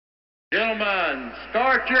Gentlemen,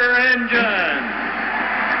 start your engine.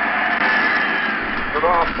 Good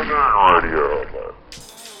afternoon, Radio.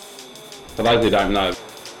 For those who don't know,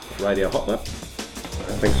 Radio Hotlap.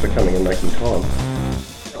 Thanks for coming and making time.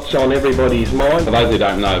 It's on everybody's mind. For those who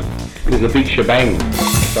don't know, there's a big shebang.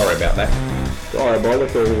 Sorry about that.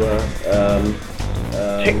 Diabolical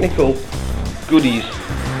technical goodies.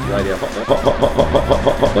 Radio Hotlap.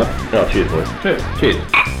 Hotlap. Oh, cheers, boys. Cheers.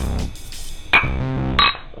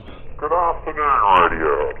 Good afternoon,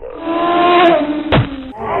 Radio.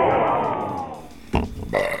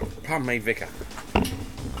 Pardon me, Vicar.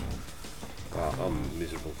 Oh, I'm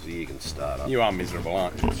miserable for you can start up. You are miserable,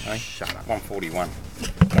 aren't you? Eh? Shut up. 141.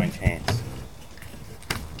 Change hands.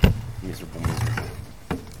 Miserable.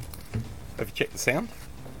 Have you checked the sound?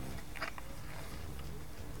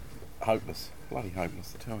 Hopeless. Bloody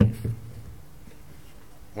hopeless, I tell you.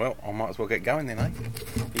 Well, I might as well get going then, eh?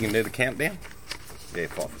 You can do the countdown? Yeah,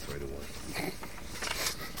 5, 4, 3 to 1.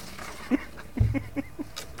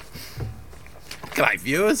 G'day,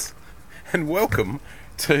 viewers, and welcome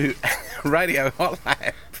to Radio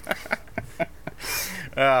Hotlap.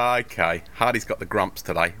 Okay, Hardy's got the grumps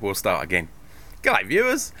today. We'll start again. G'day,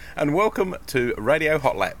 viewers, and welcome to Radio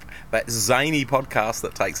Hotlap, that zany podcast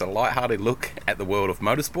that takes a light-hearted look at the world of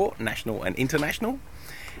motorsport, national and international,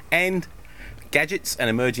 and gadgets and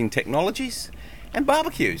emerging technologies, and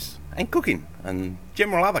barbecues, and cooking, and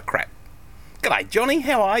general other crap. G'day, Johnny,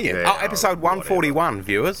 how are you? Yeah, episode 141,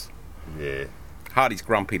 viewers. Yeah. Hardy's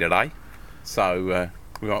grumpy today, so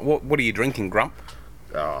what are you drinking, Grump?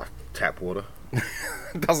 Oh, tap water.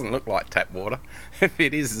 Doesn't look like tap water. If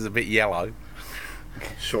it is, it's a bit yellow.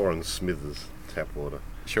 Shaw and Smithers tap water.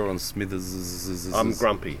 Shaw and Smithers. I'm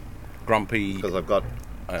grumpy Grumpy. because I've got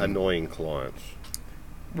annoying clients.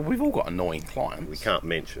 Well, we've all got annoying clients. We can't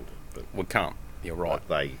mention, but We can't. You're right.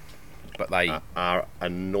 they But they are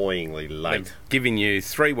annoyingly late. they've given you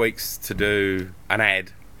 3 weeks to do an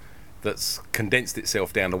ad that's condensed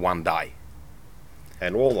itself down to 1 day.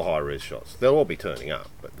 And all the high-res shots, they'll all be turning up,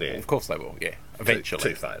 but they're Of course they will. Yeah. Eventually.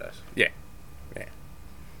 two photos. Yeah.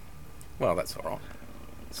 Well, that's all right.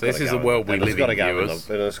 So this Gotta is go a world we and live it's gotta in, go in viewers.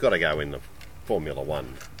 the, and it's got to go in the Formula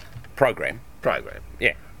One Program. program.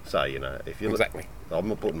 Yeah. So if you Exactly. I'm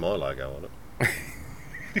not putting my logo on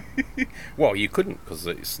it. Well, you couldn't,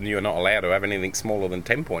 because you're not allowed to have anything smaller than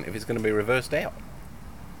 10 point if it's going to be reversed out.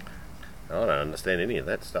 I don't understand any of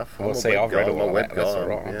that stuff. Well, I'm a see, web I've read guy, all I'm a of web that. That's guy, all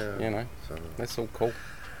right. yeah. You know, So, that's all cool.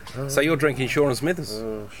 So you're drinking Shaw and Smithers.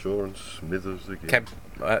 Shaw and Smithers again. Cab,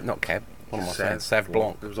 not cab. What am I saying? Sav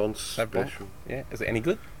Blanc. It was on Sav Blanc. special. Yeah. Is it any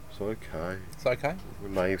good? It's okay. It's okay. We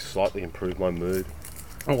may have slightly improved my mood.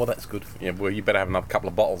 Oh, well, that's good. Yeah, well, you better have another couple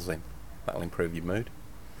of bottles then. That'll improve your mood.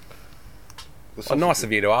 Well, nice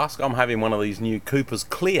of you to ask. I'm having one of these new Cooper's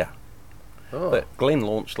Clear Oh, that Glenn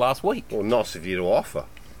launched last week. well, nice of you to offer.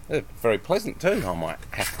 They're very pleasant too, I might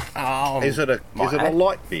have. Is it a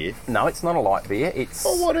light beer? No, it's not a light beer. It's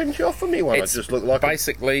Oh, why didn't you offer me one? It's I just look like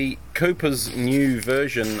basically Cooper's new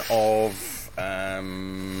version of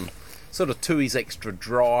sort of Tooheys Extra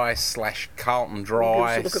Dry / Carlton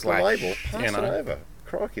Dry Look at the label. Pass it over.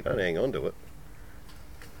 Crikey, don't hang on to it.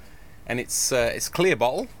 and it's clear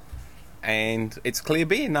bottle, and it's clear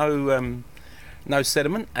beer. No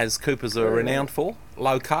sediment, as Coopers are renowned for.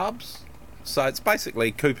 Low carbs. So it's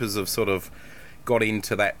basically Coopers have sort of got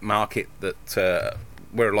into that market that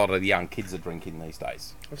where a lot of the young kids are drinking these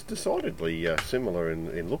days. It's decidedly similar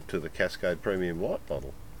in look to the Cascade Premium Light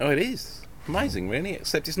bottle. Oh, it is amazing, really.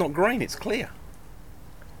 Except it's not green; it's clear.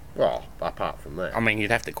 Well, apart from that. I mean,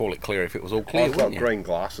 you'd have to call it clear if it was all clear, I've got wouldn't you? green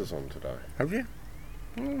glasses on today. Have you?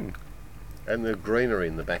 And the greenery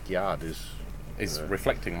in the backyard is It's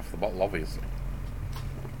reflecting off the bottle, obviously.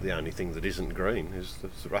 the only thing that isn't green is the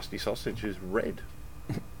rusty sausage is red.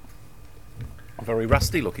 Very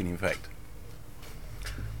rusty looking, in fact.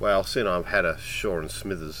 Well, since I've had a Shaw and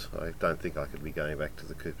Smithers, I don't think I could be going back to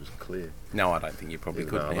the Cooper's Clear. No, I don't think you probably Even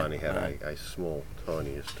could. though I've now. only had No. a small,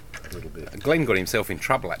 tiniest little bit. Glenn got himself in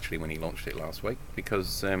trouble actually when he launched it last week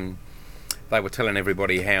because they were telling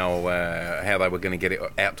everybody how they were going to get it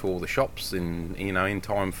out to all the shops in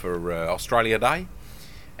time for Australia Day,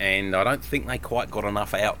 and I don't think they quite got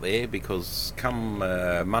enough out there because come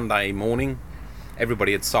Monday morning,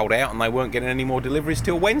 everybody had sold out and they weren't getting any more deliveries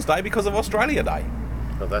till Wednesday because of Australia Day.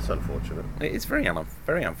 Oh, that's unfortunate. It's very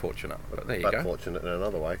unfortunate, but there you But go. fortunate in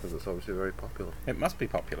another way because it's obviously very popular. It must be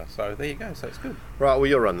popular, so there you go. So it's good. Right, well,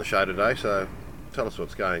 you'll run the show today, so tell us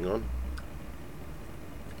what's going on.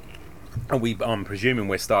 And I'm presuming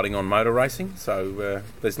we're starting on motor racing, so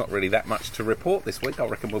there's not really that much to report this week. I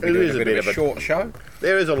reckon we'll be It doing is a bit of a short show.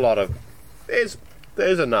 There is a lot of...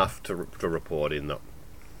 There's enough to report in that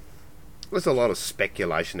There's a lot of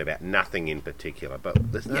speculation about nothing in particular,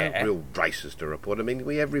 but there's no Yeah. real races to report. I mean,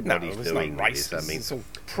 everybody's there's doing no races. this. I mean, It's all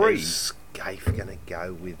pre. is Scaife going to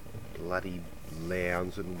go with bloody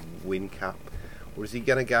Lowndes and Whincup, or is he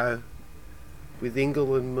going to go with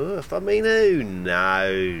Ingle and Murph? I mean, who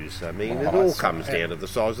knows? I mean, it all that's comes right. down to the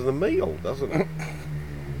size of the meal, doesn't it?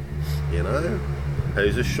 You know,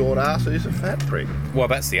 who's a short ass, who's a fat prick? Well,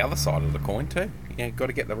 that's the other side of the coin too. You've got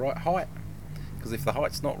to get the right height, because if the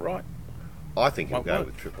height's not right, I think he'll Won't go work.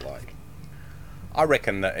 with Triple H. I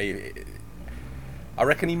reckon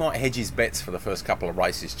he might hedge his bets for the first couple of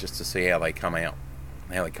races just to see how they come out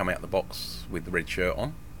the box with the red shirt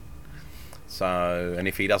on. So, and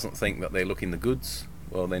if he doesn't think that they're looking the goods,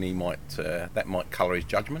 well, then he might that might colour his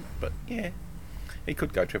judgment. But yeah, he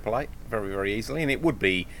could go Triple Eight very, very easily, and it would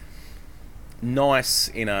be nice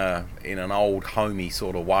in an old homey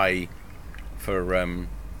sort of way for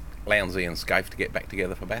Lounsey and Scaife to get back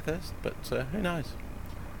together for Bathurst. But who knows?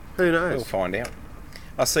 Who We'll knows? find out.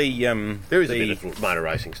 I see. There is a bit of motor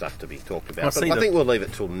racing stuff to be talked about, but see I the- think we'll leave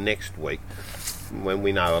it till next week when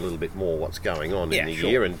we know a little bit more what's going on Yeah, in the sure.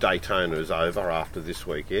 year, and Daytona is over after this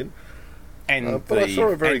weekend. And but I saw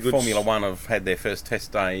a very and good Formula One have had their first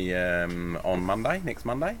test day on Monday, next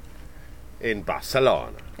Monday. In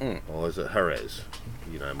Barcelona, Mm. or is it Jerez?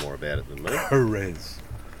 You know more about it than me. Perez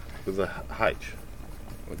With a H.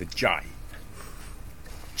 with a J.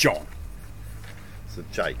 John. It's a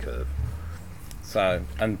J curve. So,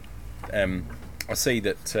 and I see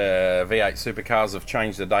that V8 Supercars have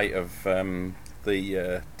changed the date of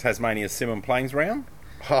the Tasmania Simon Plains round.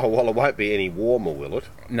 Oh, well, it won't be any warmer, will it?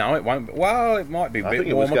 No, it won't. Well, it might be a I bit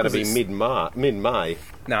think it was warmer. going to be 'cause it's- mid-May.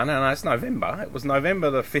 No, it's November. It was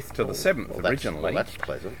November the 5th to the 7th Well, that's, originally. well, that's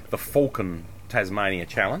pleasant. The Falcon Tasmania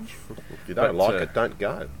Challenge. If you don't But, like it, don't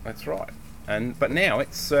go. That's right. But now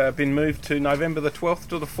it's been moved to November the 12th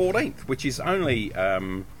to the 14th, which is only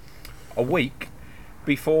a week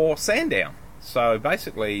before Sandown. So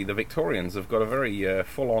basically, the Victorians have got a very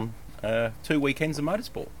full-on 2 weekends of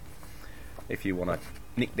motorsport. If you want to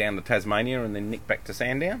nick down to Tasmania and then nick back to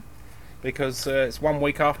Sandown, because it's 1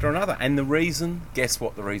 week after another. And the reason, guess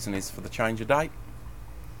what the reason is for the change of date?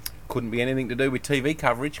 Couldn't be anything to do with TV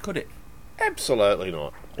coverage, could it? Absolutely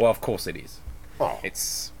not. Well, of course it is. Oh,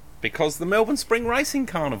 It's because the Melbourne Spring Racing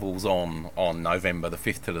Carnival's on November the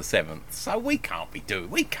 5th to the 7th. So we can't be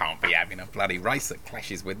having a bloody race that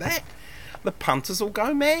clashes with that. The punters will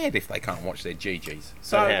go mad if they can't watch their GGs.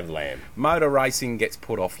 So don't have lamb. motor racing gets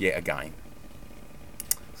put off yet again.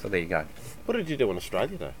 So there you go. What did you do on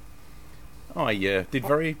Australia Day? I did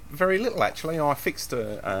very, very little actually. I fixed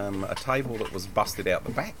a table that was busted out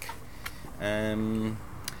the back,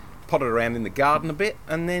 potted around in the garden a bit,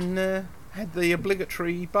 and then had the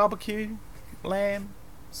obligatory barbecue, lamb,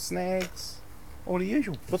 snags, all the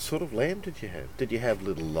usual. What sort of lamb did you have? Did you have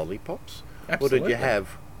little lollipops? Absolutely. Or did you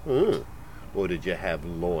have... or did you have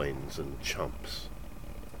loins and chumps?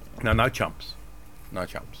 No chumps. No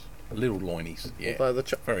chumps. Little loinies. Yeah. Although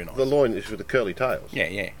Very nice. The loin is with the curly tails.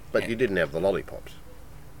 Yeah. But yeah. you didn't have the lollipops.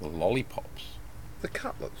 The lollipops. The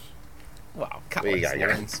cutlets. Well, There you cutlets, go.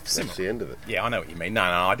 Yeah. loins, That's similar. the end of it. Yeah, I know what you mean. No,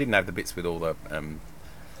 I didn't have the bits with all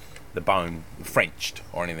the bone Frenched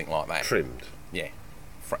or anything like that. Trimmed. Yeah.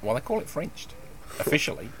 Well, they call it Frenched.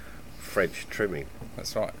 Officially. French trimming.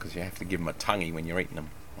 That's right, because you have to give them a tonguey when you're eating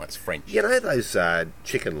them. That's French. You know those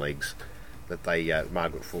chicken legs that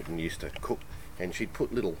Margaret Fulton used to cook, and she'd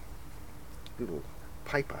put little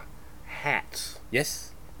paper hats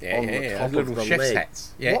Yes. Yeah, on yeah, the yeah. top Little of the chef's leg.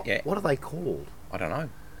 hats. Yeah, what, yeah. What are they called? I don't know.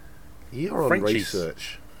 You're on Frenchies.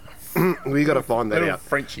 research. We got to find that Little out.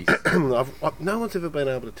 Frenchies. No one's ever been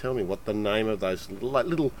able to tell me what the name of those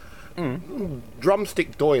little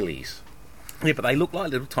drumstick doilies. Yeah, but they look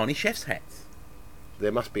like little tiny chef's hats.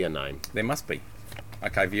 There must be a name. There must be.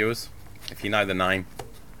 Okay, viewers, if you know the name,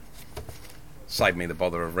 save me the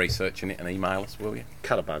bother of researching it and email us, will you?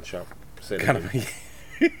 Cut a bunch up. Send Kind it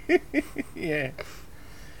in. of. Yeah.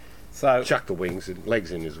 So Chuck the wings and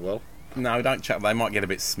legs in as well. no, don't chuck. They might get a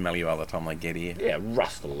bit smelly by the time they get here. Yeah,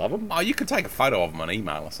 Russ will love them. Oh, you could take a photo of them and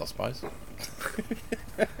email us, I suppose.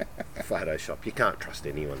 Photoshop. You can't trust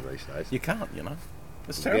anyone these days. You can't, you know.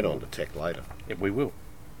 It's We'll get terrible. on to tech later. Yeah, we will.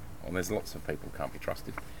 Well, there's lots of people who can't be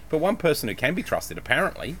trusted. But one person who can be trusted,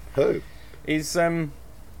 apparently, Who? is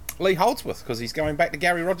Lee Holdsworth, because he's going back to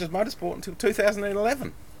Gary Rogers Motorsport until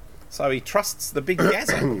 2011. So he trusts the big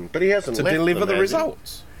Gazza But he hasn't to left deliver them, the has he?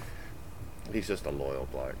 results. He's just a loyal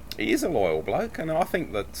bloke. He is a loyal bloke, and I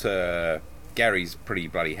think that Gary's pretty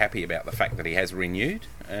bloody happy about the fact that he has renewed.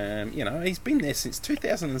 You know, he's been there since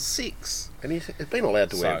 2006. And he's been allowed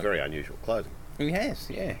to wear So- very unusual clothing. He has,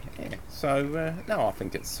 yeah. So no, I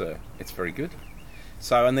think it's very good.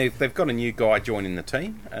 So, and they've got a new guy joining the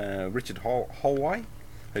team, Richard Holway,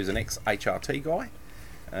 who's an ex-HRT guy,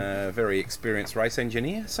 very experienced race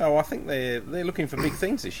engineer. So I think they're looking for big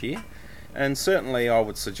things this year, and certainly I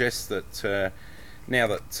would suggest that now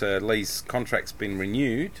that Lee's contract's been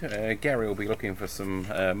renewed, Gary will be looking for some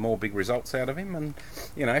more big results out of him, and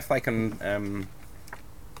if they can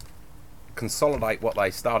consolidate what they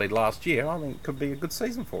started last year, I think it could be a good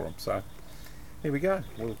season for them. So here we go.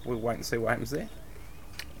 We'll wait and see what happens there.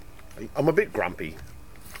 I'm a bit grumpy.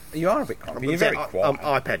 You are a bit grumpy. You're very quiet. I'm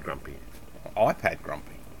iPad grumpy. iPad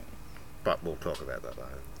grumpy. But we'll talk about that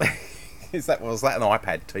later. Was that an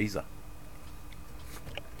iPad teaser?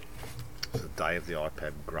 It's the day of the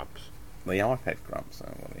iPad grumps. The iPad grumps.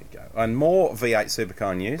 Oh, well, there you go. And more V8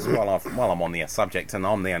 Supercar news. While I'm on the subject, and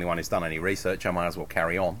I'm the only one who's done any research, I might as well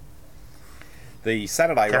carry on. The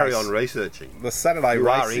Saturday race. Carry on researching. The Saturday You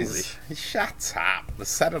are races. Shut up. The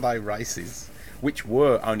Saturday races, which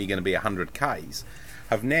were only going to be 100 Ks,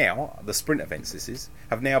 have now, the sprint events this is,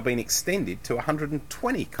 have now been extended to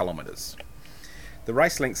 120 kilometres. The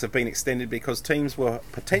race lengths have been extended because teams were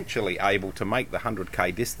potentially able to make the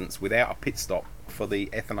 100k distance without a pit stop for the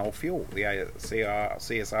ethanol fuel, the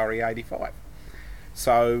CSRE 85.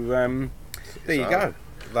 So there you go.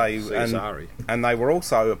 And they were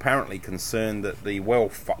also apparently concerned that the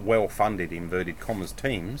well-funded inverted commas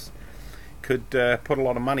teams could put a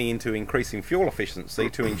lot of money into increasing fuel efficiency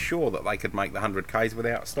to ensure that they could make the 100k's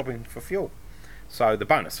without stopping for fuel. So the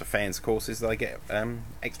bonus for fans, of course, is they get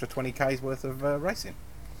extra 20k's worth of racing.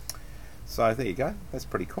 So there you go. That's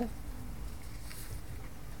pretty cool.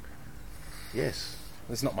 Yes.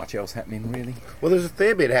 There's not much else happening, really. Well, there's a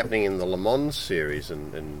fair bit happening in the Le Mans series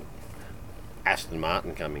and Aston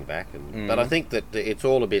Martin coming back, but I think that it's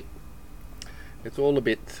all a bit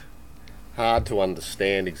hard to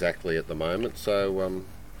understand exactly at the moment. So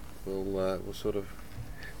we'll sort of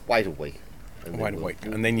wait a week.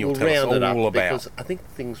 And then you'll we'll tell us round it up all about. Because I think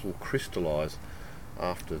things will crystallise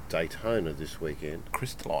after Daytona this weekend.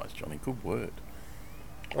 Crystallise, Johnny. Good word.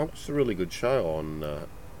 Oh, it's a really good show on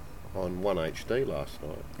 1HD last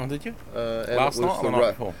night. Oh, did you? Last night or the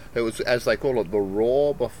night before? It was, as they call it, the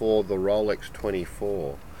Raw before the Rolex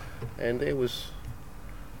 24, and there was,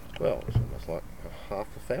 well, it was almost like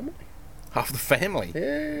half the family. Half the family?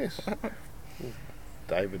 Yes.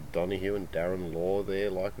 David Donahue and Darren Law there,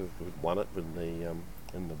 like who won it in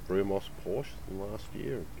the Brumos Porsche last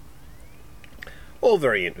year. All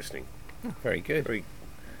very interesting. Very good. Very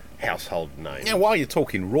household names. Now, while you're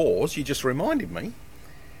talking Raws, you just reminded me.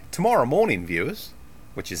 Tomorrow morning, viewers,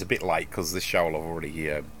 which is a bit late because this show will have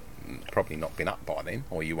already probably not been up by then,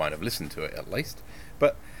 or you won't have listened to it at least.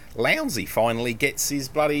 But Lounsey finally gets his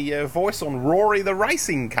bloody voice on Rory the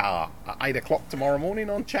racing car at 8 o'clock tomorrow morning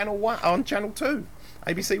on Channel 2,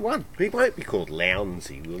 ABC 1. He won't be called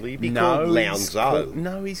Lounsey, will he? Be called Lounzo.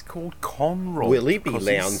 No, he's called Conrod. Will he be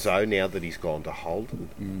Lounzo now that he's gone to Holden?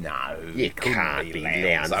 No, you can't be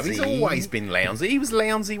Lounsey. He's always been Lounsey. He was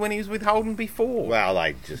Lounsey when he was with Holden before. Well,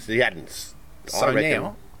 he hadn't. So I reckon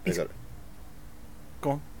now he's got.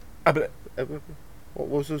 Go on. What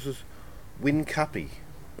was this? Wincuppy.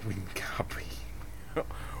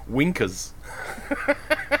 Winkers.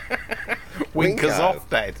 Winkers off,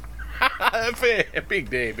 Dad. Big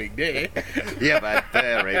day. You've had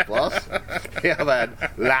dairy plus. You've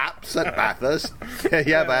had laps at Bathurst. You've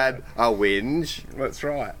had a whinge. That's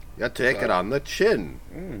right. You take it on the chin.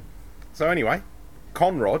 So anyway,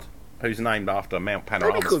 Conrod, who's named after Mount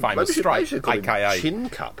Panorama's famous straight, a.k.a. Chin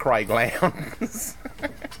Cup. Craig Lowndes.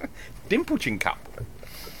 Dimple Chin Cup.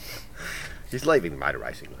 He's leaving motor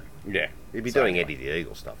racing, though. Yeah. He'll be doing Eddie the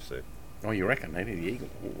Eagle stuff soon. Oh, you reckon, Eddie the Eagle?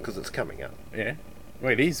 Because it's coming up. Yeah.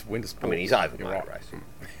 Well, it is winter sport. I mean, he's over You're motor right. racing.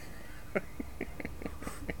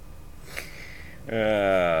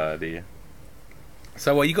 Dear.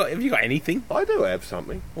 So, have you got anything? I do have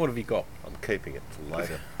something. What have you got? I'm keeping it for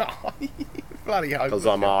later. Bloody hope. Because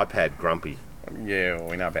I'm iPad grumpy. Yeah, well,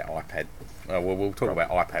 we know about iPad. We'll talk about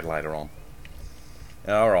iPad later on.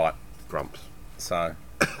 All right. Grumps. So,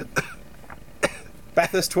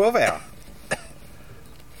 Bathurst 12 hour.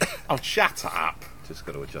 Oh, shut up. Just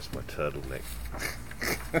got to adjust my turtleneck.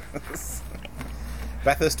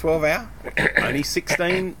 Bathurst 12 hour. Only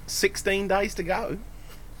 16 days to go.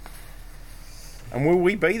 And will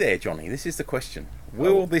we be there, Johnny? This is the question.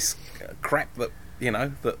 Will this crap that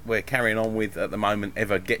we're carrying on with at the moment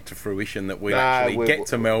ever get to fruition, that we'll actually get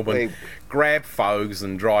to Melbourne, grab Fogues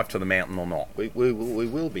and drive to the mountain or not? We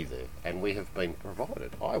will be there, and we have been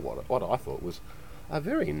provided. What I thought was a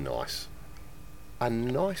very nice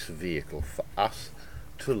vehicle for us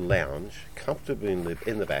to lounge comfortably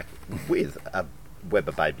in the back with a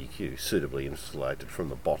Weber BBQ suitably insulated from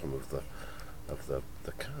the bottom of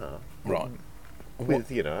the car, Right.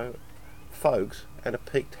 with folks and a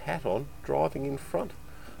peaked hat on driving in front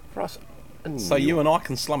for us. And So you and I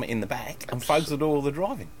can slum it in the back, and folks will do all the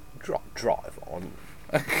driving. drive on.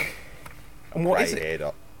 And what is Grey it? haired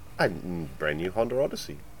up. A brand new Honda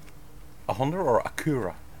Odyssey. A Honda or a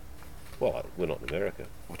Acura? Well, we're not in America.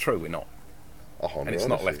 Well, true, we're not. A Honda And it's Odyssey.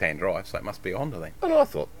 not left-hand drive, so it must be a Honda then. And I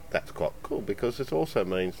thought that's quite cool because it also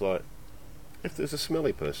means, like, if there's a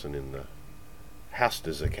smelly person in the house to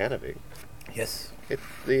Zakanovic, Yes.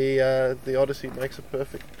 the Odyssey makes a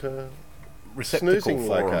perfect Receptacle snoozing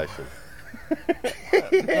for 'em. location.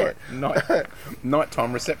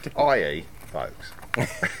 Nighttime receptacle. I.e., folks,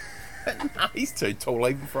 He's too tall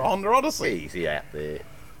even for a Honda Odyssey. easy out there.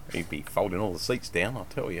 He'd be folding all the seats down, I'll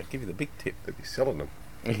tell you. I'll give you the big tip. They'd be selling them.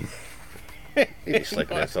 He'd be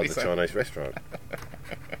sleeping outside the So- Chinese restaurant.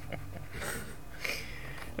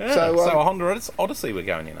 Yeah, So, so a Honda Odyssey we're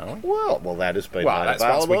going in, aren't we? Well, that has been Well, made that's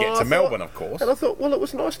once we available, get and to I Melbourne, thought- of course. And I thought, well, it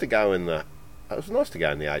was nice to go in the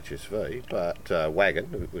HSV, but wagon,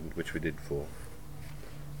 which we did for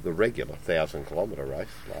the regular 1,000-kilometre race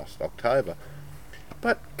last October.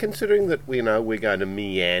 But considering that we're going to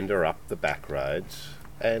meander up the back roads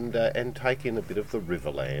and take in a bit of the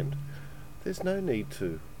riverland, there's no need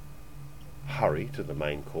to hurry to the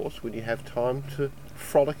main course when you have time to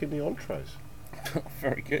frolic in the entrees.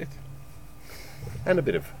 Very good. And a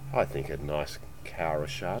bit of, I think, a nice Cowra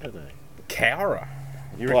Chardonnay. Cowra.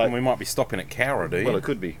 You reckon Like- we might be stopping at Cowra, do you? Well, it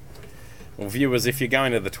could be. Well, viewers, if you're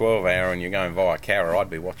going to the 12-hour and you're going via Cowra, I'd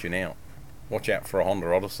be watching out. Watch out for a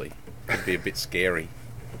Honda Odyssey. It'd be a bit scary.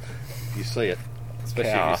 You see it.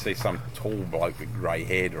 Especially Cowra. if you see some tall bloke with grey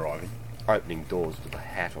hair driving. Opening doors with a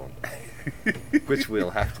hat on. Which we'll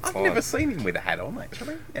have to I've find. never seen him with a hat on,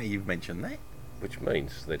 actually. Yeah, you've mentioned that. Which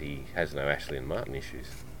means that he has no Ashley and Martin issues.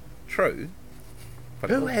 True. But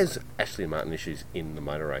Who has Ashley and Martin issues in the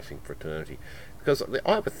motor racing fraternity? Because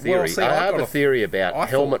I have a theory. see, I I've have got a a- theory about I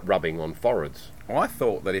helmet rubbing on foreheads. I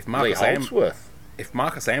thought that if Lee Marcus, Holdsworth. if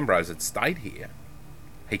Marcus Ambrose had stayed here,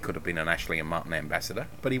 he could have been an Ashley and Martin ambassador,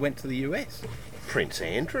 but he went to the US. Prince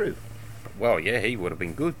Andrew. Well, yeah, he would have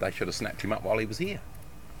been good. They should have snapped him up while he was here.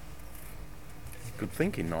 Good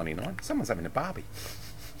thinking, 99. Someone's having a barbie.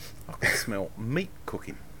 I can smell meat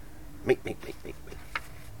cooking. Meek.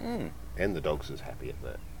 And the dog's as happy at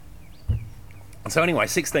that. So anyway,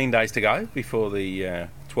 16 days to go before the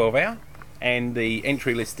 12-hour, and the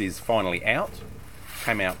entry list is finally out.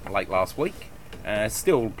 Came out late last week.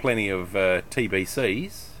 Still plenty of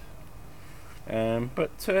TBCs,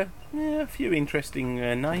 but a few interesting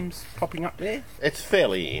names popping up there. It's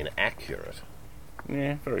fairly inaccurate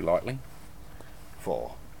Yeah, very likely.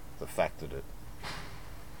 for the fact that it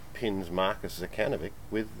pins Marcus Zakanovic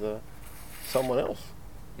with someone else.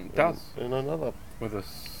 It does. In another, With a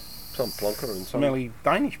some plonker and some... smelly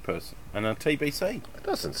Danish person and a TBC. It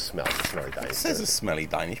doesn't smell the smelly Danish It says a person. smelly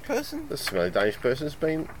Danish person. The smelly Danish person's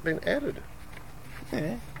been added.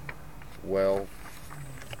 Yeah. Well,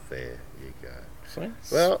 there you go. See?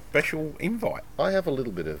 Well- Special invite. I have a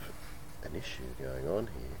little bit of an issue going on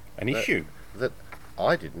here. An issue. That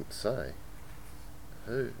I didn't say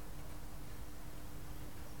who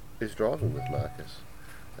is driving with Marcus,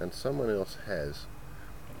 and someone else has,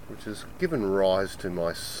 which has given rise to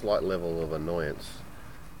my slight level of annoyance,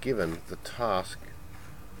 given the task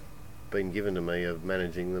been given to me of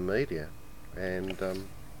managing the media, and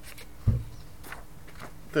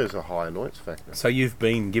there's a high annoyance factor. So you've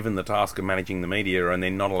been given the task of managing the media and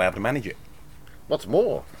then not allowed to manage it. What's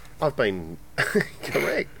more, I've been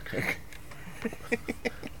correct.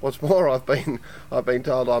 What's more, I've been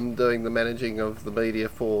told I'm doing the managing of the media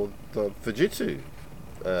for the Fujitsu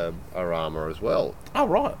Arama as well. Oh,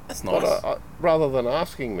 right. That's nice. But rather than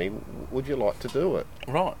asking me, would you like to do it?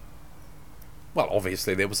 Right. Well,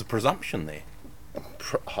 obviously there was a presumption there.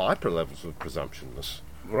 Hyper levels of presumptionness.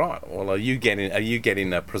 Right. Well, are you getting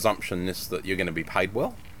a presumptionness that you're going to be paid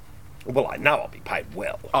well? Well, I know I'll be paid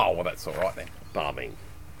well, Oh, well, that's all right then. but I mean,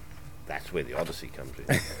 that's where the Odyssey comes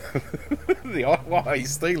in. Why are you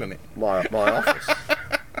stealing it? my office.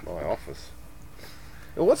 My office.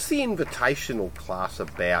 Now, what's the invitational class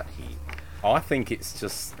about here? I think it's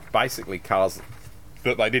just basically cars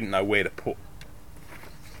that they didn't know where to put.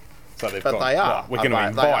 So they've But gone, they are. "Right, we're going to they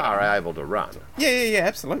invite are them." able to run. Yeah,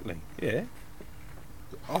 absolutely. Yeah.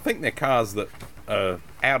 I think they're cars that are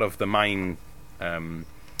out of the main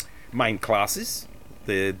classes.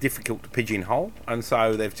 They're difficult to pigeonhole, and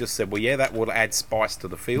so they've just said, well, yeah, that will add spice to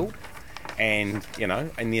the field, and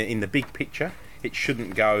in the big picture, it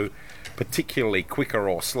shouldn't go particularly quicker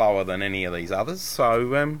or slower than any of these others.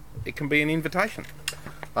 So it can be an invitation.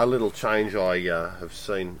 A little change I have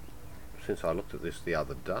seen since I looked at this the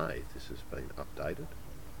other day. This has been updated.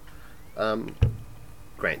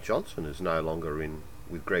 Grant Johnson is no longer in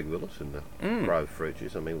with Greg Willis in the Grove Fruit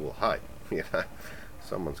Juice. I mean, well, hey, you know,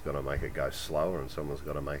 someone's got to make it go slower and someone's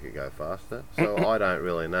got to make it go faster. So I don't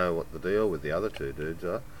really know what the deal with the other two dudes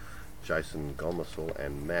are, Jason Gomersall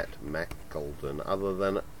and Matt McElden, other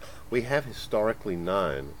than we have historically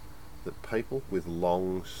known that people with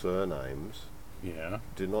long surnames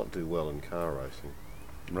do not do well in car racing.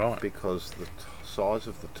 Right. Because the size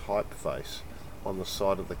of the typeface on the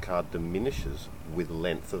side of the car diminishes with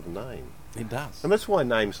length of name. It does. And that's why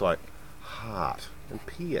names like Hart and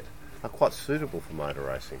Piat are quite suitable for motor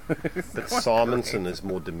racing. But Simonson is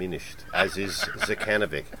more diminished, as is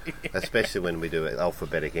Zekanovic, especially when we do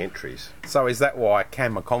alphabetic entries. So is that why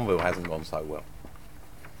Cam McConville hasn't gone so well?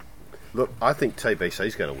 Look, I think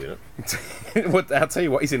TBC's going to win it. Well, I'll tell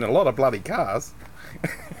you what, he's in a lot of bloody cars.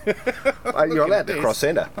 You're allowed to cross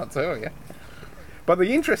centre. I'll tell you. But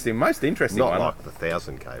the most interesting Not one... like the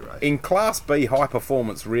 1000k race. In Class B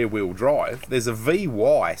high-performance rear-wheel drive, there's a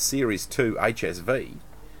VY Series 2 HSV,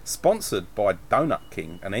 sponsored by Donut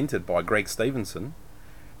King and entered by Greg Stevenson,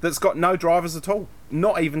 that's got no drivers at all,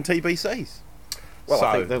 not even TBCs. Well,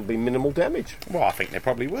 I think there'll be minimal damage. Well, I think there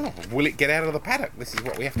probably will. Will it get out of the paddock? This is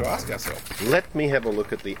what we have to ask ourselves. Let me have a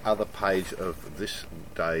look at the other page of this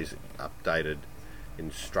day's updated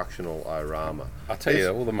instructional diorama. I tell you,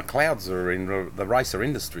 all the McLeods are in the Racer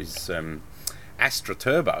Industries Astra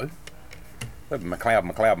Turbo.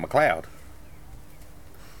 McLeod.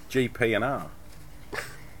 GP and R.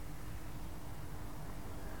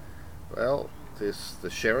 Well, there's the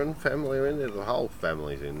Sharon family are in there. The whole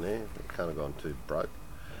family's in there. They've kind of gone too broke.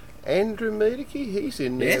 Andrew Miedeke, he's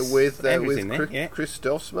in there with Chris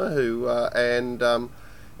Delsma, who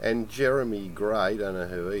and Jeremy Gray. Don't know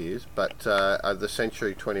who he is, but the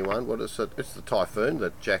Century 21. It's the Typhoon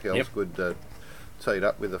that Jack Elsgood teed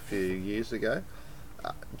up with a few years ago.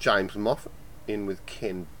 James Moffat in with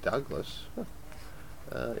Ken Douglas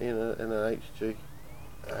in an FG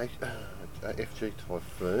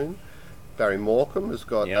Typhoon. Barry Morecambe has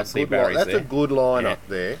got a good line. That's a good line up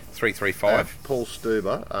there. 335. Paul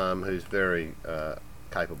Stuber, who's very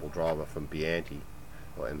capable driver from Bianti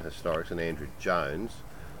and Historics, and Andrew Jones,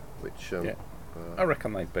 which I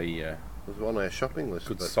reckon they'd be was on our shopping list.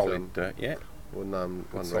 Good, but, solid, one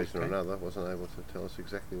reason or another wasn't able to tell us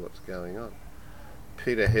exactly what's going on.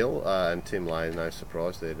 Peter Hill and Tim Lane, no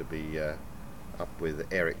surprise there to be up with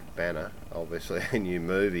Eric Banner. Obviously a new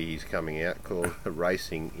movie he's coming out called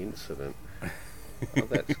Racing Incident. Oh,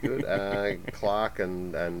 that's good. Clark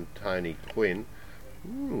and Tony Quinn.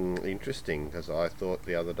 Interesting, because I thought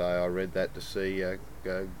the other day I read that to see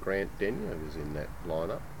Grant Denyer was in that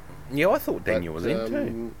lineup. Yeah, I thought Denyer was in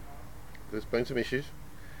too. There's been some issues.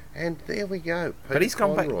 And there we go. Peter But he's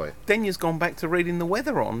gone Conroy. back. Denyer's gone back to reading the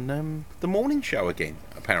weather on the morning show again,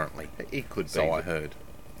 apparently. It could be. So I heard.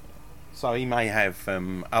 So he may have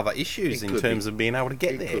other issues in terms of being able to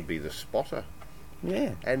get there. It could be the spotter.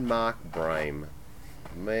 Yeah. And Mark Brame.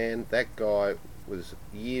 Man, that guy was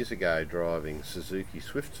years ago driving Suzuki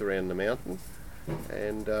Swifts around the mountain.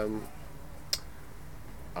 And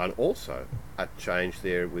also a change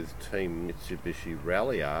there with Team Mitsubishi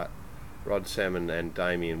Rally Art. Rod Salmon and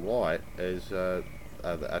Damien White are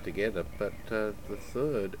together, but the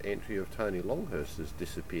third entry of Tony Longhurst has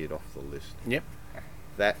disappeared off the list. Yep.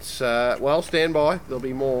 That's, stand by, there'll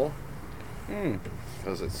be more.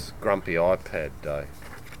 Because it's Grumpy iPad Day.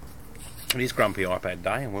 It is Grumpy iPad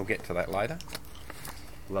Day, and we'll get to that later.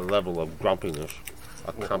 The level of grumpiness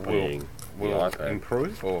accompanying will the iPad.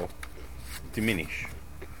 Improve or diminish,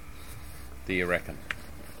 do you reckon?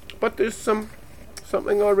 But there's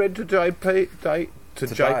something I read to JP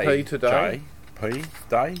today.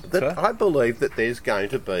 That I believe that there's going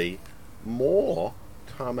to be more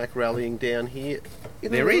tarmac rallying down here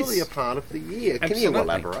in the earlier part of the year. Absolutely. Can you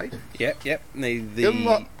elaborate? Yep.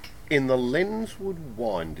 In the Lenswood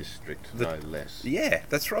Wine District, no less. Yeah,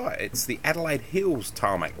 that's right. It's the Adelaide Hills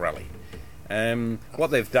Tarmac Rally.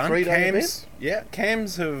 What they've done, 3-day event?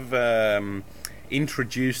 Cams have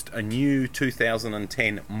introduced a new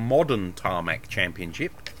 2010 Modern Tarmac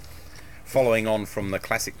Championship, following on from the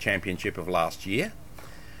Classic Championship of last year.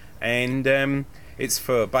 And it's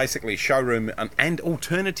for basically showroom and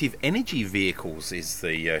alternative energy vehicles is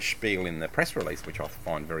the spiel in the press release, which I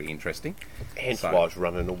find very interesting. Hence why it's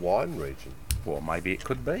run in a wine region. Well, maybe it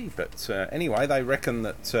could be, but anyway, they reckon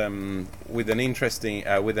that with an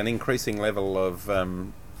increasing level of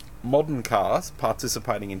modern cars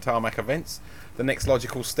participating in tarmac events, the next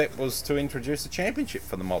logical step was to introduce a championship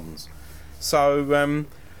for the moderns. So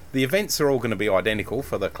the events are all going to be identical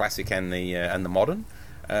for the classic and the modern.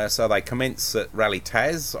 So they commence at Rally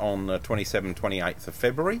Taz on 27-28th of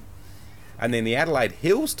February. And then the Adelaide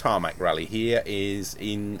Hills Tarmac Rally here is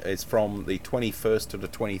from the 21st to the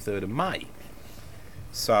 23rd of May.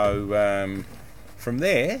 So from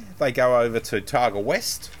there, they go over to Targa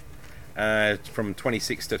West from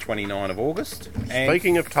 26 to 29 of August. And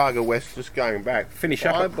Speaking of Targa West, just going back, finish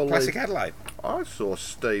up at Classic Adelaide. I saw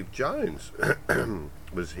Steve Jones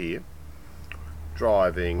was here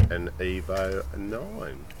driving an Evo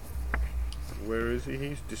 9. Where is he?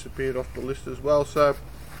 He's disappeared off the list as well. So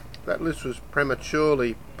that list was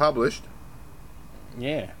prematurely published.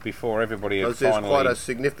 Yeah, before everybody had There's finally... quite a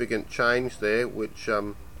significant change there, which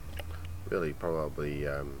really probably...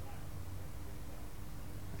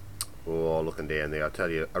 looking down there, I'll tell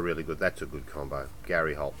you, that's a good combo.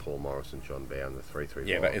 Gary Holt, Paul Morrison, John Bowen, the 335.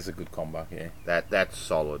 Yeah, that is a good combo, yeah. That's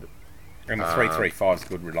solid. And the 335 is a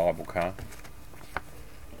good, reliable car.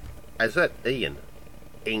 Is that Ian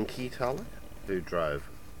Inky Tulloch, who drove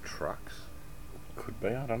trucks? Could be,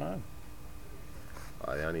 I don't know.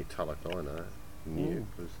 The only Tulloch I know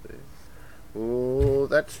was there. Oh,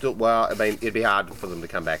 that's still... Well, I mean, it'd be hard for them to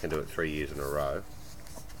come back and do it 3 years in a row.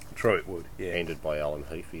 True, it would, yeah. Ended by Alan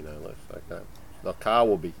Heafy, no less. Okay. The car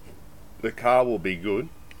will be good.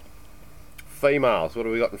 Females, what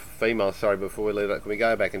have we got in females? Sorry, before we leave that, can we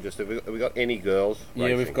go back and just... Have we got any girls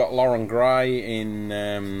racing? Yeah, we've got Lauren Gray in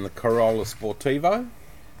the Corolla Sportivo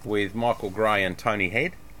with Michael Gray and Tony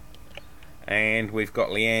Head. And we've got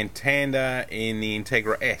Leanne Tander in the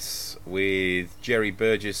Integra S with Jerry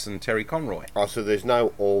Burgess and Terry Conroy. Oh, so there's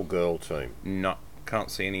no all-girl team? No,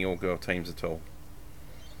 can't see any all-girl teams at all.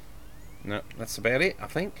 No, that's about it, I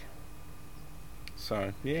think.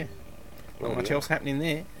 So, yeah. Not much else happening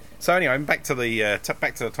there. So anyway, back to the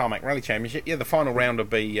Tarmac Rally Championship. Yeah, the final round will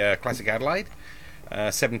be Classic Adelaide,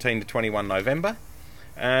 17 to 21 November.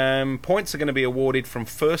 Points are going to be awarded from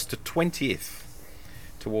 1st to 20th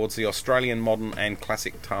towards the Australian Modern and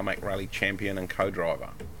Classic Tarmac Rally Champion and co-driver.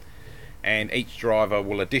 And each driver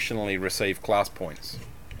will additionally receive class points.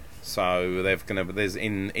 So there's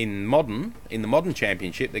in the modern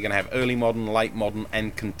championship, they're going to have early modern, late modern,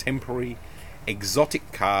 and contemporary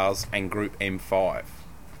exotic cars and Group M5.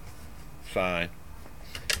 So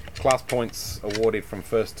class points awarded from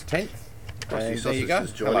 1st to 10th. Rusty There you go. Sausage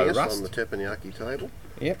is joining Hello, us Rust. on the teppanyaki table.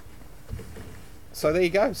 Yep. So there you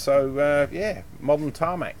go. So yeah, modern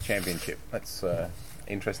tarmac championship. That's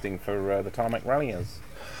interesting for the tarmac ralliers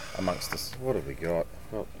amongst us. What have we got?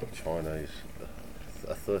 Not the Chinese.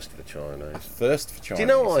 A thirst for Chinese. Thirst for Chinese. Do you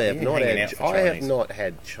know I have Yeah, not hanging had? out for I have Chinese. not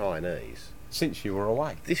had Chinese Since you were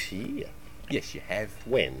away. this year. Yes, you have.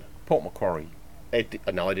 When? Port Macquarie.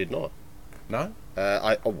 No, I did not. No.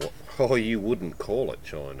 You wouldn't call it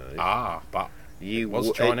Chinese. Ah, but You was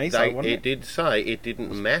w- Chinese, though, wasn't it it? did say it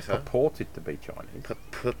didn't matter. purported to be Chinese.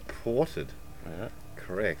 Purported. Yeah.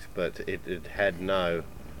 Correct, but it had no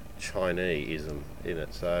Chineseism in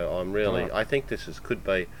it. So I'm really, Right. I think this could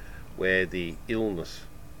be where the illness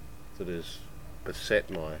that has beset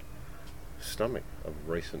my stomach of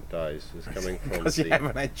recent days is coming from. Because you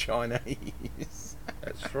haven't had Chinese.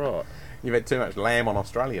 That's right. You've had too much lamb on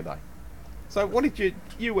Australia Day. So what did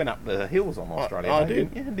you went up the hills on Australia I Day,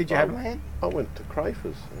 did. didn't you? Did you have lamb? I went to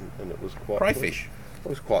Crayfors and it was quite Crayfish? It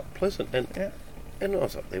was quite pleasant, and Yeah. and I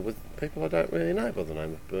was up there with people I don't really know by the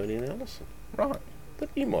name of Bernie and Allison. Right. But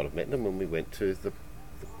you might have met them when we went to the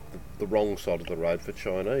wrong side of the road for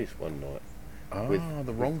Chinese one night. Ah, With-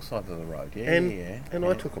 the wrong side of the road. Yeah, And yeah. and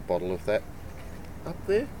I took a bottle of that up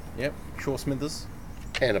there Yep. Shaw Smithers,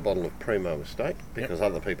 and a bottle of Primo Estate because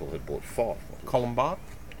other people had bought 5 bottles. Columbard,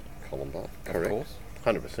 Columbard, of correct. course.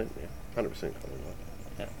 100%, yeah. 100% Columbard.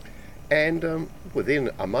 Yeah. And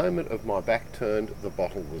within a moment of my back turned, the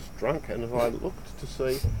bottle was drunk, and I looked to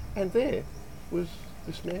see, and there was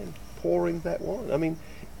this man pouring that wine. I mean,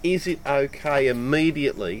 is it okay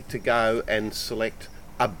immediately to go and select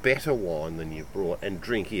a better wine than you've brought and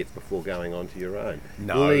drink it before going on to your own?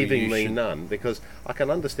 No, leaving you me should- none, because I can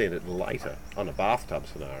understand it later on a bathtub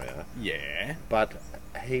scenario, Yeah. but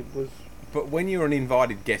he was... But when you're an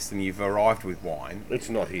invited guest and you've arrived with wine, It's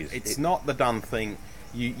not his. it's not the done thing.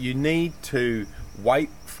 You need to wait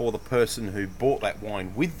for the person who bought that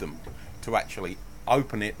wine with them to actually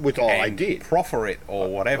open it, Which I did. proffer it or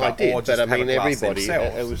whatever, I did, or just but I have mean, a glass everybody.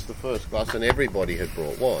 themselves. It was the first glass, and everybody had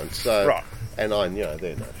brought wine. So, Right. and I,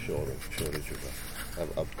 they're no shortage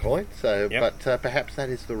of coin. So, Yep. but perhaps that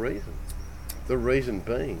is the reason. The reason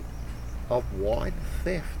being of wine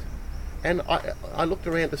theft. And I looked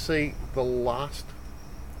around to see the last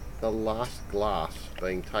the last glass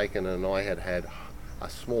being taken, and I had a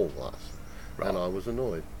small glass, and I was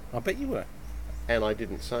annoyed. I bet you were. And I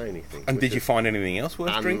didn't say anything. And did you find anything else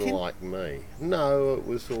worth drinking? Unlike me. No, it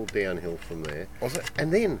was all downhill from there. Was it?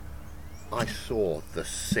 And then I saw the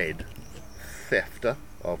said thefter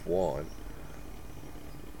of wine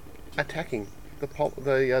attacking the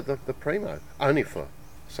Primo, only for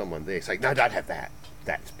someone there saying, "No, don't have that.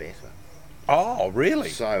 That's better." Oh, really?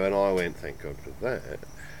 So, and I went, "Thank God for that."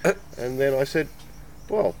 And then I said,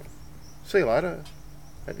 "Well, see you later."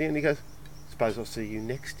 At the end, he goes, "Suppose I'll see you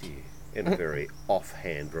next year," in a very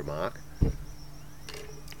offhand remark.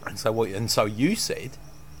 And so what? And so you said,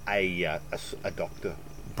 A doctor,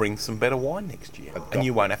 bring some better wine next year, and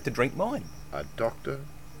you won't have to drink mine. a doctor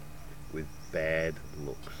with bad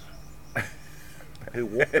looks, who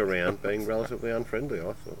walked around being relatively unfriendly,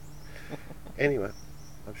 I thought. Anyway,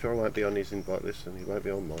 I'm sure I won't be on his invite list, and he won't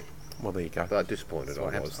be on mine. Well, there you go. But disappointed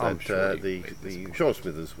I was I'm that sure the Sean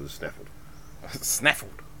Smithers was snaffled.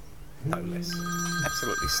 Snaffled, no less.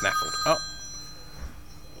 Absolutely snaffled. Oh.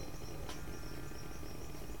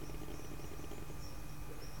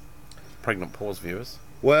 Pregnant pause, viewers.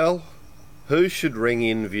 Well, who should ring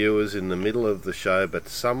in viewers in the middle of the show but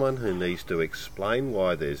someone who needs to explain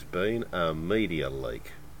why there's been a media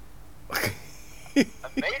leak?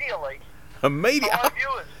 Immediately. A media. Hello,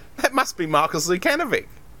 viewers. That must be Marcus Zukanovic.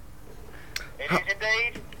 It is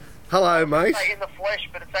indeed. Hello, mate. Say in the flesh,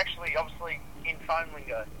 but it's actually obviously in phone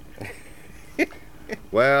lingo.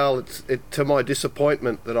 Well, it's to my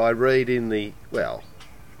disappointment that I read in the, well,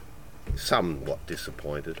 somewhat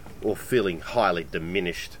disappointed, or feeling highly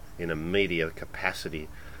diminished in a media capacity,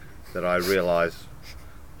 that I realise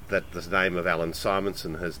that the name of Alan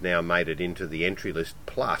Simonson has now made it into the entry list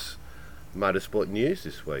plus Motorsport News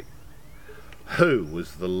this week. Who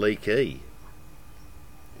was the leakee?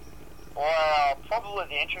 Well, probably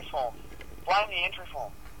the entry form. Blame the entry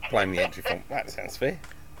form. Blame the entry form. That sounds fair.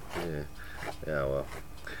 Yeah. Yeah, well.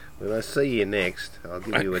 When I see you next, I'll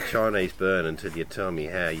give you a Chinese burn until you tell me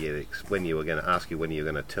how you, when you were going to ask you when you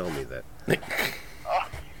were going to tell me that. Oh.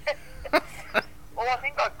 Well, I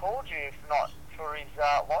think I called you, if not for his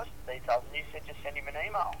license details, and you said just send him an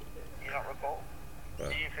email. Do you not recall? Do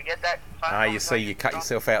you forget that? You see, you cut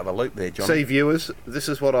yourself out of the loop there, John. See, viewers, this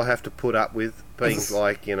is what I have to put up with, being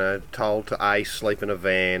like, told to sleep in a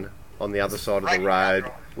van on the other side of the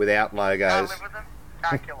road without Can't logos. live with them,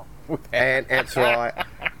 can't kill them. And that's right.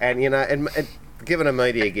 And given a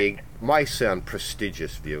media gig may sound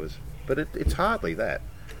prestigious, viewers, but it's hardly that.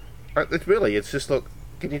 It's just, look,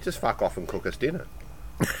 can you just fuck off and cook us dinner?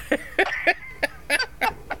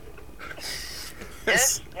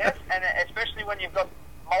 Yes, and especially when you've got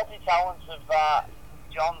multi-talents of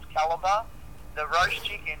John's calibre, the roast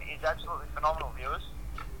chicken is absolutely phenomenal, viewers.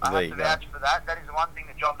 I have to vouch for that. That is the one thing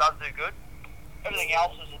that John does do good. Everything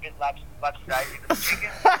else is a bit lapsdaisy, but the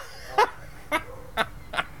chicken...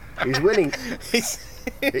 He's winning.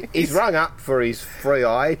 He's rung up for his free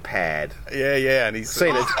iPad. Yeah, and he's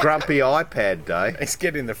seen it's Grumpy iPad Day. He's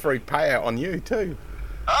getting the free payout on you too.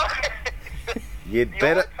 You'd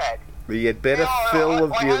better fill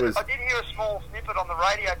the viewers. I did hear a small snippet on the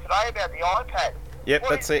radio today about the iPad. Yep, what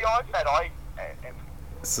that's is it. The iPad?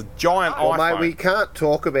 It's a giant Well, iPhone. mate, we can't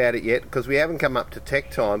talk about it yet because we haven't come up to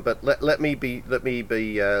tech time. But let me be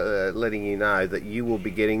letting you know that you will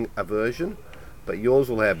be getting a version, but yours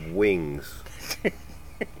will have wings.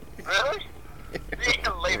 Really?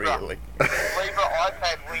 Libra. Really? Libra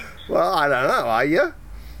iPad wings. Well, I don't know. Are you?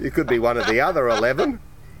 You could be one of the other 11.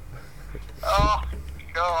 Oh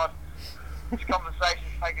God! This conversation's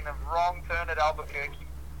taking a wrong turn at Albuquerque.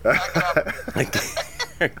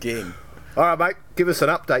 Again. All right, mate. Give us an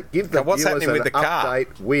update. Give the what's viewers happening an with the car?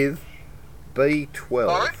 update with B12.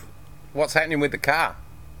 Sorry? What's happening with the car?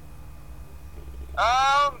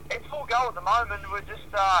 It's full go at the moment. We're just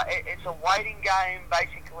it's a waiting game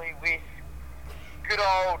basically with good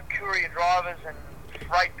old courier drivers and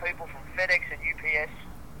freight people from FedEx and UPS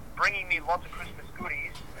bringing me lots of Christmas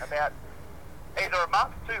goodies about either a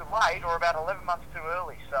month too late or about 11 months too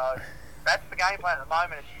early. So that's the game plan at the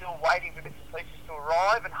moment. It's still waiting for bits and pieces to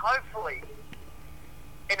arrive, and hopefully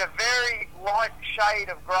in a very light shade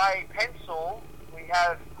of grey pencil we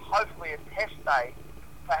have hopefully a test day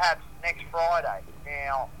perhaps next Friday.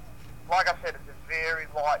 Now, like I said, it's a very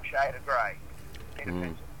light shade of grey.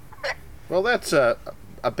 Well, that's a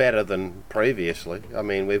better than previously. I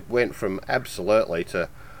mean, we went from absolutely to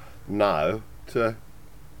no to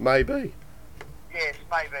maybe. Yes,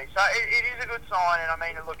 maybe. So it is a good sign, and I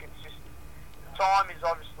mean, look, it's just time is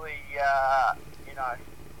obviously,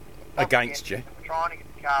 Against you. We're trying to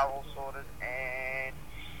get the car all sorted, and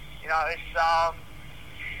it's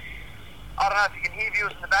I don't know if you can hear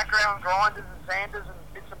viewers in the background, grinders and sanders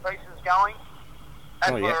and bits and pieces going.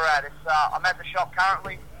 That's Oh, where yeah. we're at. I'm at the shop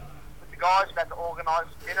currently with the guys, about to organise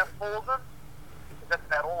dinner for them. That's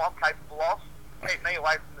about all I'm capable of. Keep me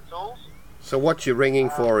away from the tools. So what you're ringing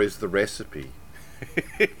for is the recipe.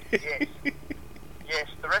 Yes. Yes,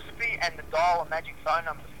 the recipe and the dial a magic phone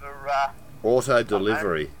number for, Auto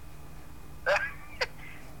delivery.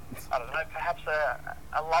 I don't know, perhaps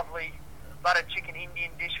a lovely buttered chicken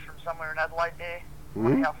Indian dish from somewhere in Adelaide there.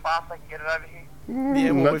 Wonder how fast they can get it over here.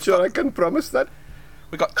 Yeah, well, Not we've sure got- I can promise that.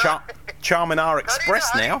 We've got Charminar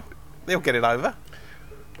Express now. They'll get it over.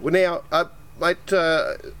 Well, now, mate,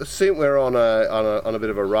 seeing we're on a bit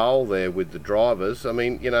of a roll there with the drivers, I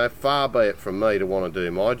mean, far be it from me to want to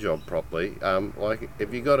do my job properly.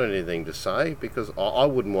 Have you got anything to say? Because I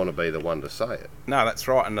wouldn't want to be the one to say it. No, that's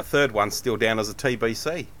right. And the third one's still down as a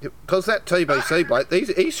TBC. Because that TBC bloke,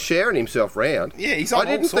 he's sharing himself round. Yeah, he's on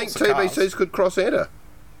I didn't all think sorts of cars. TBCs could cross enter.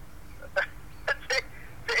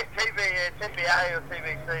 TBA or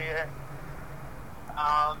TBC, yeah.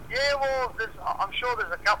 Yeah, well, I'm sure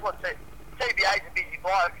there's a couple of TBA's a busy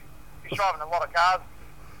bloke. He's driving a lot of cars.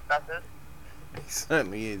 That's it. He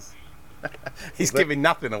certainly is. He's giving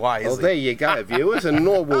nothing away, Well, is there he? you go, viewers, and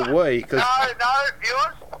nor will we. Cause No,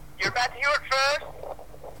 viewers, you're about to hear it first.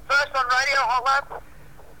 First on Radio Hot Lap.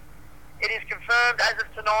 It is confirmed as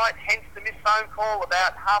of tonight, hence the missed phone call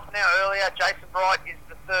about half an hour earlier. Jason Bright is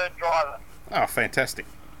the third driver. Oh, fantastic.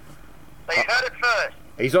 So you heard it first.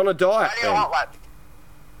 he's on a diet, Radio then. Hot Lap.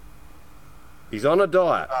 He's on a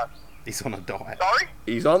diet. He's on a diet. Sorry?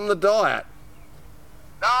 He's on the diet.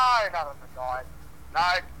 No, none of the guys. No,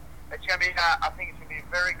 it's going to be, I think it's going to be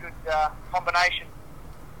a very good combination.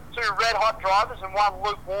 Two red hot drivers and one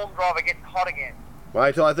lukewarm driver getting hot again.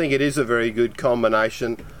 Mate, I think it is a very good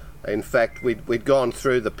combination. In fact, we'd gone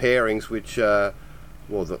through the pairings, which, the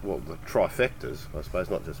trifectas, I suppose,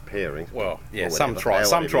 not just pairings. Well, yeah, Or some whatever,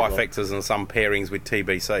 however you want. trifectas and some pairings with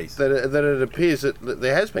TBCs. That it appears that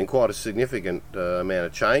there has been quite a significant amount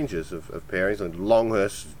of changes of pairings. And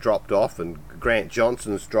Longhurst's dropped off, and Grant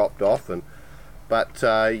Johnson's dropped off, but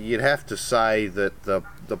you'd have to say that the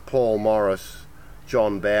Paul Morris,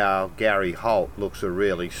 John Bowe, Gary Holt looks a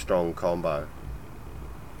really strong combo.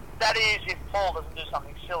 That is if Paul doesn't do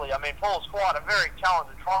something silly. I mean, Paul's quite a very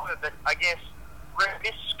talented driver, but I guess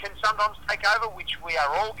miss can sometimes take over, which we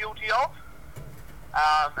are all guilty of.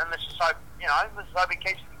 And let's just hope, let's hope he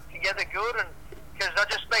keeps together good. And because I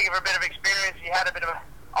just speak of a bit of experience, he had a bit of an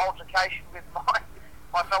altercation with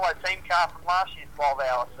my fellow team car from last year's 12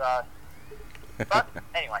 hours. So, but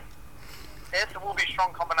anyway, yes, it will be a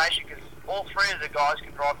strong combination because all three of the guys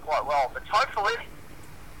can drive quite well. But hopefully,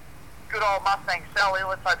 good old Mustang Sally,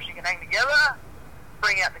 let's hope she can hang together,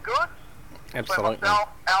 bring out the goods. Absolutely. Between myself,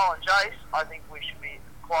 Al and Jace, I think we should be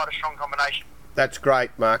quite a strong combination. That's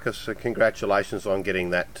great, Marcus. Congratulations on getting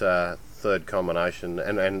that third combination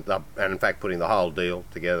and in fact putting the whole deal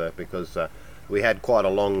together, because we had quite a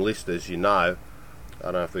long list, as you know.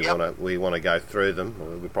 I don't know if we want to go through them.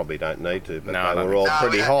 Well, we probably don't need to, but No, they no. were all No,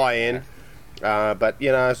 pretty we high end. But the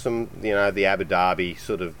Abu Dhabi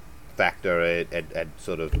sort of factor had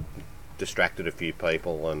sort of distracted a few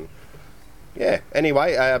people, and yeah.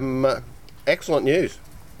 Anyway, excellent news.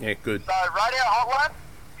 Yeah, good. So, Radio Hot Lap,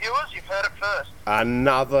 viewers, you've heard it first.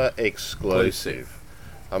 Another exclusive.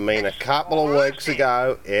 I mean, a couple of weeks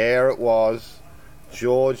ago, here it was,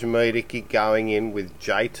 George Miedeke going in with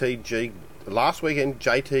JTG. Last weekend,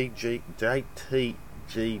 JTG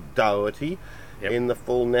Doherty in the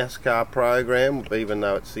full NASCAR program, even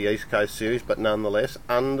though it's the East Coast Series, but nonetheless,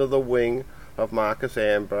 under the wing of Marcus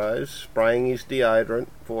Ambrose, spraying his deodorant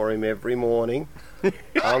for him every morning.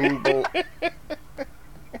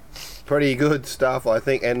 Pretty good stuff, I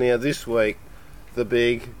think. And now this week, the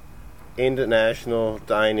big international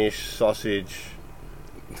Danish sausage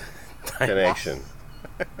connection.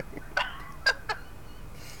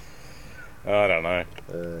 I don't know.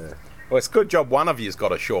 Well, it's a good job one of you's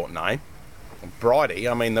got a short name, Bridie.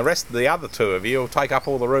 I mean, the other two of you will take up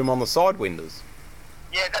all the room on the side windows.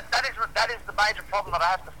 Yeah, that is the major problem that I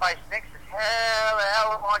have to face next. Is how the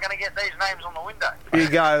hell am I going to get these names on the window?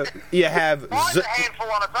 You have Mine's a handful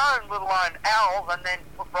on its own, let alone Al's, and then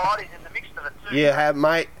put Bridie's in the mix of it too.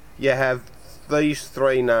 you have these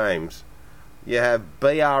three names. You have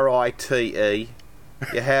Brite,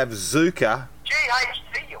 you have Zuka,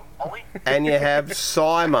 GHT, you Ollie. and you have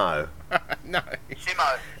Simo. No.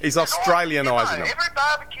 Simo. He's There's always Australianising Simo. them. Every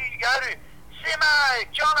barbecue you go to, Simo,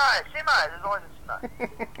 Jono, Simo. There's always a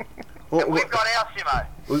Simo. And we've got our Simo.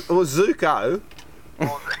 Or Zuko,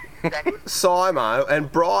 Or Danny. Simo,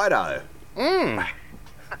 and Brido.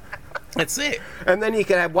 That's it. And then you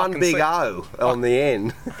can have one can big see- O on the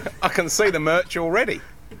end. I can see the merch already.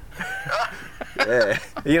 Yeah.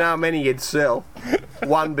 You know how many you'd sell?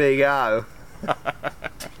 One big O.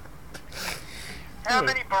 How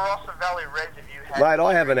many Barossa Valley Reds have you had? Mate,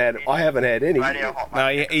 I haven't had any. Radio Hot No,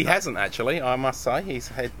 he hasn't actually. I must say he's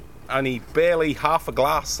had only barely half a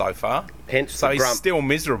glass so far. Hence So the he's grump. still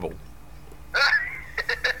miserable.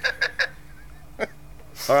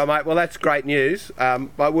 All right, mate. Well, that's great news.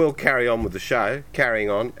 But we'll carry on with the show, carrying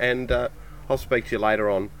on, and I'll speak to you later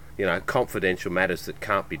on. You know, confidential matters that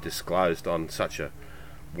can't be disclosed on such a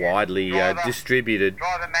widely Driver. distributed.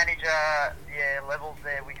 Driver manager, levels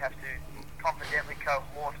there. We have to confidently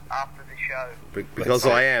cohort after the show. Because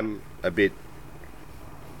I am a bit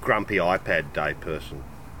grumpy iPad day person.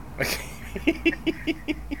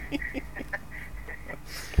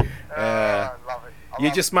 I love it. I You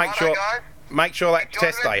love just it. make Righto, sure guys. make sure that Enjoy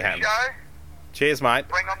test the rest day of the happens. show. Cheers, mate.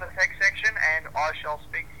 Bring on the text section, and I shall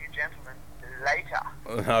speak to you gentlemen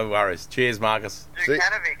later. No worries. Cheers, Marcus. See-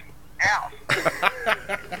 Dukanovic, out.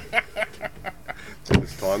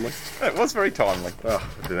 It's timely. It was very timely. Oh,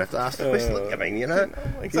 I didn't have to ask the question. Look, I mean, you know,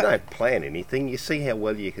 you exactly. don't plan anything. You see how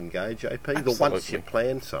well you can go, JP. The once Absolutely. you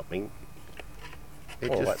plan something, it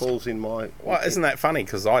Well, just that's- falls in my. Well, isn't that funny?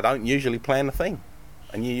 Because I don't usually plan a thing,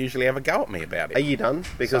 and you usually have a go at me about Are it. you done?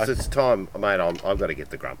 Because So- it's time, mate. I've got to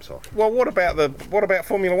get the grumps off. Well, what about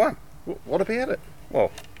Formula One? What about it?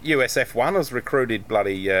 Well, USF1 has recruited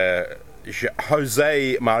bloody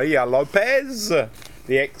Jose Maria Lopez,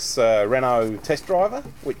 the ex-Renault test driver,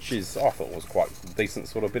 which I thought was quite a decent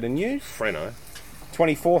sort of bit of news. Freno.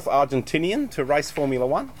 24th Argentinian to race Formula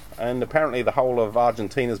One, and apparently the whole of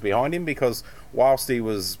Argentina's behind him, because whilst he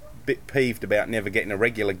was a bit peeved about never getting a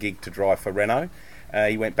regular gig to drive for Renault,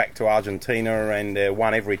 he went back to Argentina and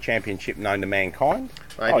won every championship known to mankind.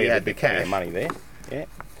 Mate, he yeah, had there'd be the plenty cash. of money there. Yeah.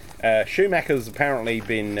 Schumacher's apparently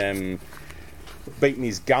been beating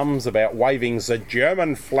his gums about waving the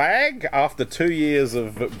German flag after 2 years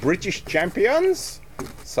of British champions.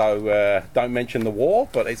 So don't mention the war,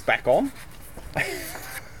 but it's back on.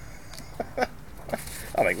 I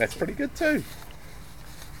think that's pretty good too.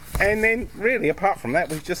 And then, really, apart from that,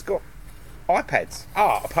 we've just got iPads.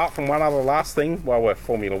 Apart from one other last thing while we're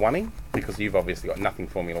Formula One-ing, because you've obviously got nothing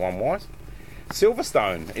Formula One-wise.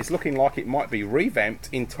 Silverstone is looking like it might be revamped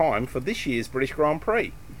in time for this year's British Grand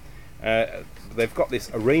Prix. They've got this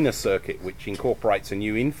arena circuit which incorporates a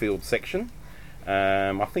new infield section.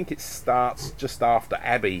 I think it starts just after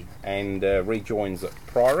Abbey and rejoins at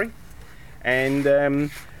Priory. And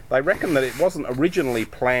they reckon that it wasn't originally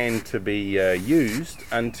planned to be used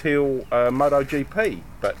until MotoGP.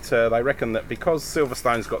 But they reckon that because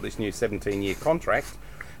Silverstone's got this new 17-year contract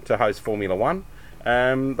to host Formula One,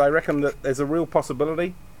 they reckon that there's a real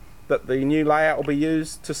possibility that the new layout will be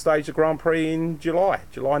used to stage the Grand Prix in July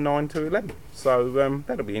 9 to 11. So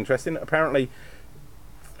that'll be interesting. Apparently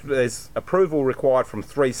there's approval required from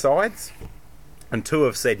 3 sides, and 2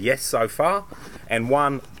 have said yes so far, and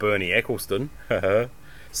 1, Bernie Eccleston,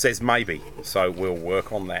 says maybe. So we'll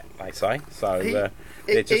work on that, they say. So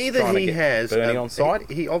they're just Either trying to he get has Bernie on side.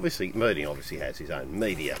 Bernie obviously has his own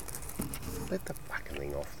media. Let the fucking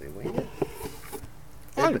thing off there, will you?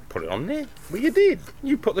 I didn't put it on there. Well, you did.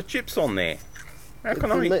 You put the chips on there. How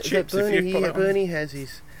can I eat chips Bernie, if you put it on? Bernie has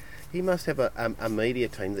his. He must have a media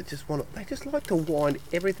team that just they just like to wind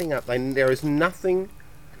everything up. There is nothing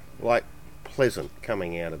like pleasant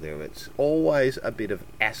coming out of there. It's always a bit of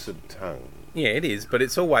acid tongue. Yeah, it is, but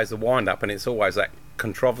it's always a wind-up, and it's always that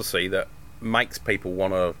controversy that makes people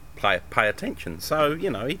want to pay attention. So, you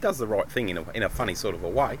know, he does the right thing in a funny sort of a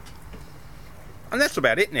way. And that's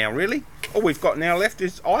about it now, really. All we've got now left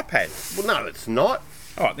is iPad. Well, no, it's not.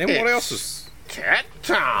 All right, then what It's else is... Cat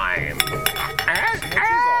time. What's his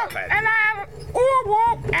iPad?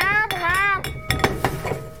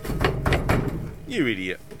 You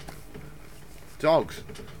idiot. Dogs.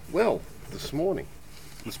 Well, this morning,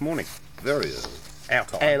 This morning. very early. Our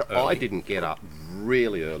time. And I early. didn't get up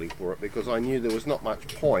really early for it because I knew there was not much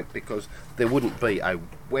point because there wouldn't be a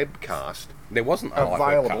webcast There wasn't a live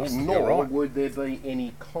available, webcast. You're nor right. would there be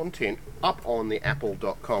any content up on the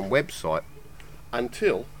apple.com website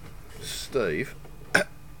until Steve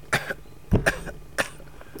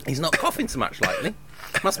He's not coughing so much lately.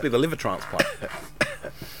 Must be the liver transplant.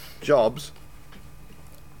 Jobs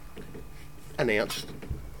announced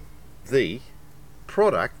the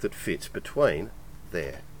product that fits between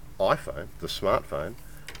their iPhone, the smartphone,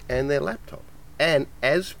 and their laptop. And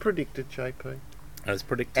as predicted, JP, As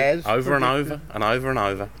predicted. As over and predicted. over and over and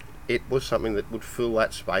over. it was something that would fill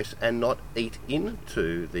that space and not eat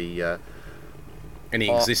into the Any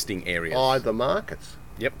existing areas. either markets.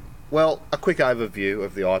 Yep. Well, a quick overview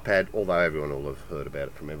of the iPad, although everyone will have heard about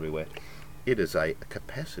it from everywhere. It is a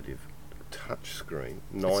capacitive touchscreen,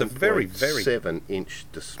 It's a very, very 9.7-inch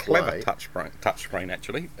display. Clever touchscreen,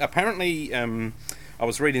 actually. Apparently, I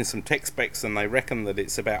was reading some tech specs, and they reckon that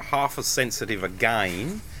it's about half as sensitive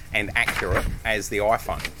again and accurate as the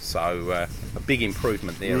iPhone. So a big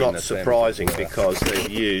improvement there. Not surprising, because they've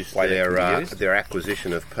used way that can be used. their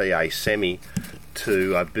acquisition of PA Semi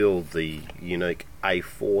to build the unique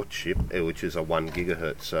A4 chip, which is a 1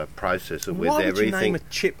 gigahertz processor with Why would you name everything. a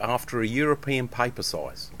chip after a European paper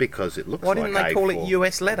size? Because it looks Why like didn't they A4. call it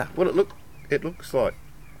US letter? Well, it looks like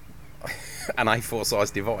An A4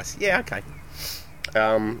 size device. Yeah, okay.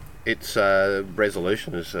 its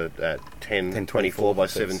resolution is at 1024 by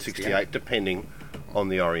 768, depending on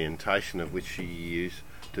the orientation of which you use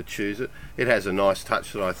to choose it. It has a nice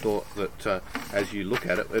touch that I thought that as you look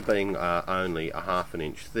at it being only a half an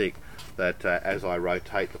inch thick, that as I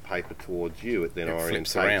rotate the paper towards you, it then It orientates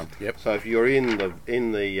flips around. Yep. So if you're in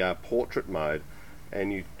the portrait mode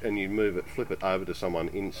and you move it, flip it over to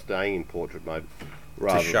someone staying in portrait mode,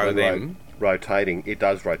 rather show than them. rotating, it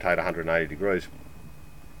does rotate 180 degrees,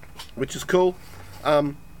 which is cool.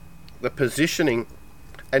 The positioning,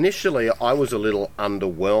 initially I was a little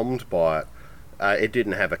underwhelmed by it. It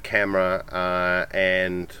didn't have a camera,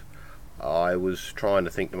 and I was trying to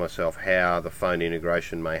think to myself how the phone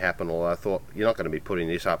integration may happen, although I thought, you're not going to be putting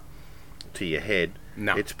this up to your head.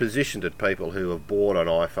 No. It's positioned at people who have bought an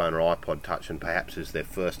iPhone or iPod Touch and perhaps is their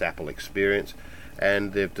first Apple experience,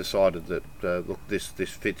 and they've decided that look, this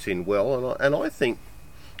fits in well, and I think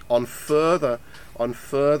on further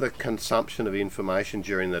consumption of information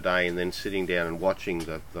during the day, and then sitting down and watching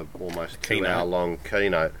the almost 2 hour long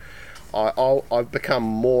keynote, I've become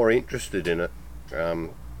more interested in it.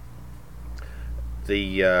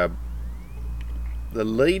 The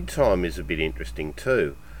lead time is a bit interesting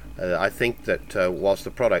too. I think that whilst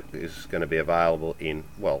the product is going to be available in,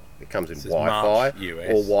 well, it comes in Wi-Fi March, US.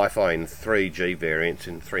 or Wi-Fi in 3G variants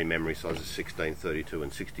in 3 memory sizes, 16, 32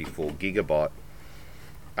 and 64 gigabyte,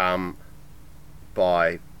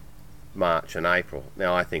 by March and April.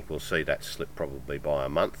 Now I think we'll see that slip probably by a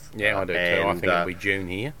month. Yeah, I do too. I think it'll be June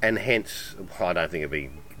here. And hence, I don't think it'll be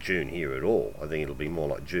June here at all. I think it'll be more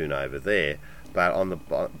like June over there. But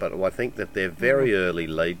I think that they're very early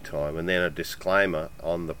lead time, and then a disclaimer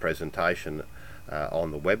on the presentation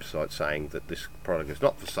on the website saying that this product is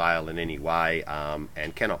not for sale in any way,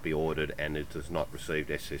 and cannot be ordered, and it has not received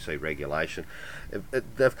SEC regulation.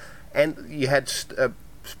 And you had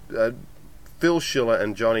Phil Schiller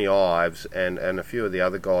and Johnny Ives and a few of the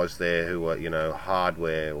other guys there who were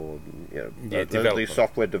hardware or the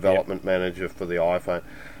software development manager for the iPhone.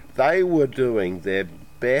 They were doing their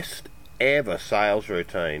best ever sales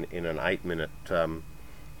routine in an 8-minute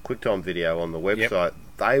QuickTime video on the website. Yep.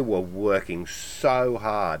 They were working so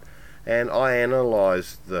hard, and I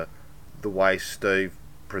analysed the way Steve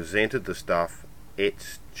presented the stuff.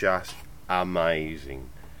 It's just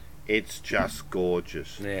amazing. It's just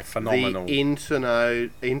gorgeous. Yeah, phenomenal.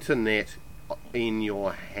 The internet in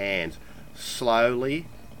your hands, slowly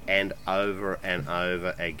and over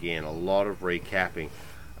again. A lot of recapping.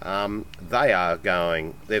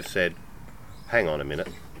 They've said, hang on a minute,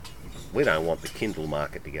 we don't want the Kindle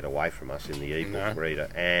market to get away from us in the ebook reader.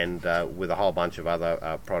 And with a whole bunch of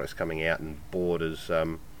other products coming out, and Borders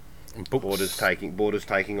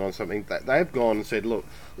taking on something, they've gone and said, look,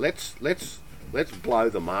 let's blow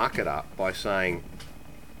the market up by saying,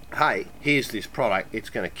 hey, here's this product, it's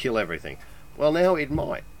going to kill everything. Well, now it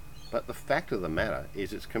might, but the fact of the matter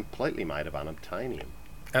is it's completely made of unobtainium.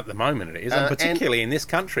 At the moment it is, and particularly in this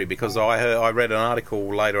country, because I read an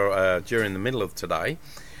article later during the middle of today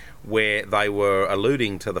where they were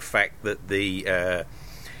alluding to the fact that the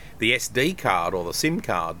SD card or the SIM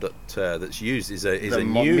card that's used is a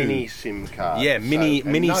new mini SIM card. Yeah, mini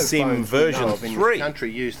SIM version 3. In this country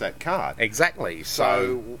use that card. Exactly.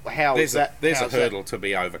 So how there's how's a hurdle to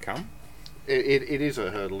be overcome. It is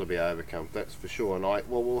a hurdle to be overcome. That's for sure. And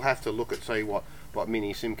we'll have to look at see what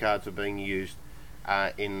mini SIM cards are being used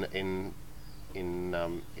in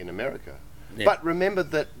America. Yeah. But remember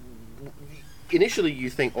that initially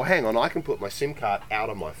you think, oh, hang on, I can put my SIM card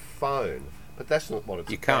out of my phone, but that's not what it's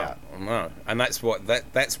about. You can't. No, and that's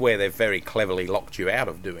where they've very cleverly locked you out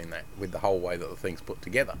of doing that with the whole way that the thing's put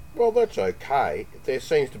together. Well, that's okay. There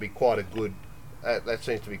seems to be quite a good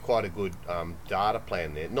data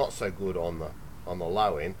plan there. Not so good on the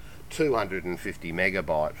low end. 250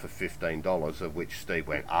 megabyte for $15, of which Steve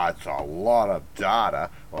went, it's a lot of data.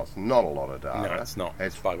 Well, it's not a lot of data. No, it's not.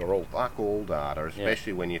 It's bugger all. Fuck all data,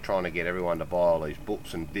 especially when you're trying to get everyone to buy all these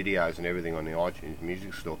books and videos and everything on the iTunes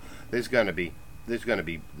Music Store. There's going to be there's going to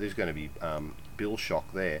be bill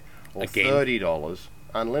shock there, or Again. $30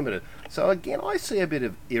 unlimited. So again, I see a bit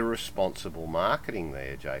of irresponsible marketing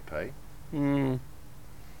there, JP.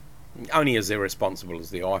 Only as irresponsible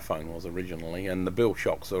as the iPhone was originally, and the bill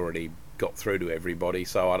shock's already got through to everybody,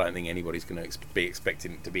 so I don't think anybody's going to be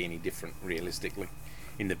expecting it to be any different realistically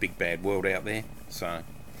in the big bad world out there. So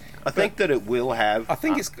I think that it will have. I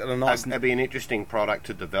think it's got a nice. It'll be an interesting product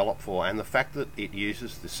to develop for, and the fact that it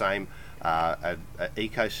uses the same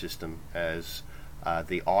ecosystem as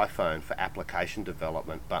the iPhone for application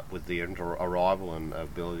development, but with the arrival and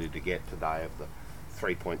ability to get today of the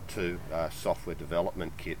 3.2 software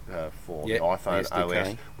development kit for Yep, the iPhone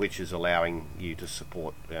SDK. OS, which is allowing you to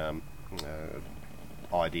support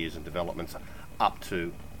ideas and developments up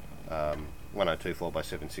to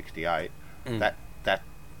 1024x768.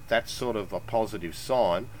 That's sort of a positive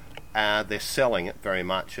sign. They're selling it very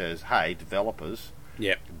much as, hey, developers,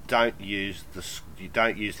 Yep. don't use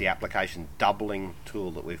the application doubling tool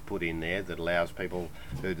that we've put in there that allows people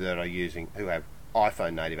who have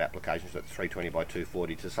iPhone native applications at 320 by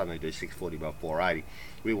 240 to suddenly do 640 by 480.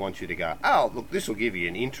 We want you to go, oh look, this will give you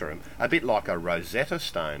an interim, a bit like a Rosetta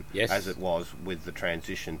Stone, Yes. as it was with the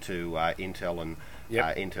transition to Intel and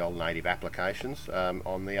Yep. Intel native applications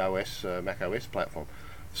on the Mac OS platform.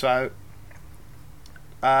 So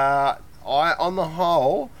on the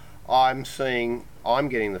whole, I'm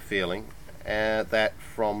getting the feeling that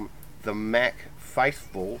from the Mac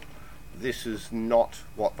faithful, this is not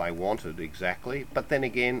what they wanted exactly. But then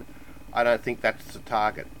again, I don't think that's the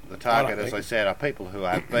target. The target, as I said, are people who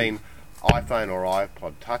have been iPhone or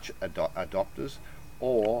iPod Touch adopters,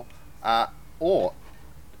 or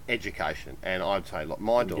education. And I'd say, look,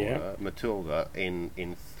 my daughter Matilda,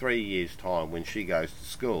 in 3 years' time, when she goes to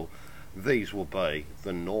school, these will be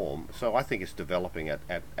the norm. So I think it's developing at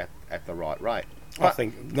the right rate. I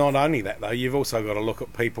think not only that though, you've also got to look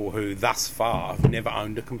at people who thus far have never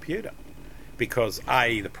owned a computer, because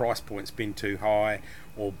A, the price point's been too high,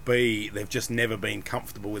 or B, they've just never been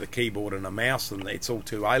comfortable with a keyboard and a mouse and it's all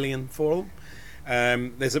too alien for them.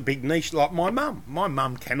 There's a big niche like my mum. My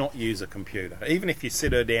mum cannot use a computer. Even if you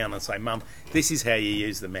sit her down and say, Mum, this is how you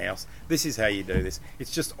use the mouse, this is how you do this,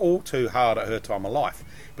 it's just all too hard at her time of life.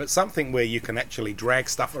 But something where you can actually drag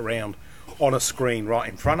stuff around on a screen right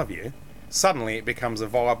in front of you, suddenly it becomes a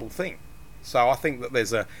viable thing. So I think that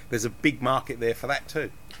there's a big market there for that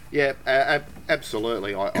too. Yeah,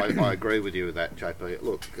 absolutely. I agree with you with that, JP.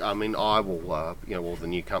 Look, I mean, I will, or the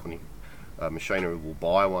new company, Machinery, will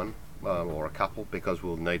buy one or a couple, because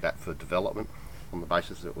we'll need that for development on the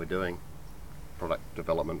basis that we're doing product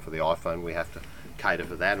development for the iPhone. We have to cater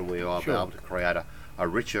for that, and we will be able to create a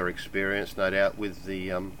richer experience, no doubt, with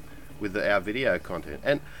our video content.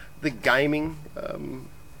 And the gaming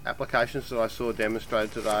applications that I saw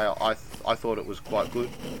demonstrated today, I thought it was quite good.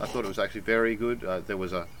 I thought it was actually very good. There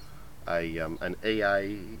was an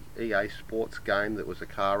EA Sports game that was a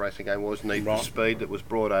car racing game. It was Need for Speed that was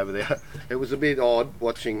brought over there. It was a bit odd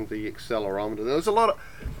watching the accelerometer. There was a lot of...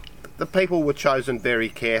 The people were chosen very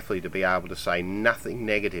carefully to be able to say nothing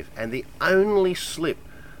negative. And the only slip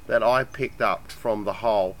that I picked up from the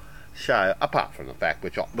whole show, apart from the fact,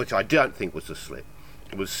 which I don't think was a slip,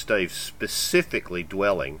 was Steve specifically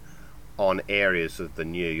dwelling on areas of the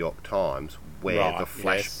New York Times where the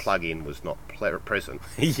Flash plug-in was not present.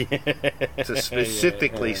 To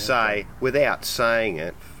specifically say, without saying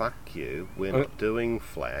it, fuck you, we're not doing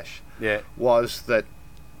Flash, was that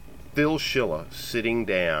Phil Schiller, sitting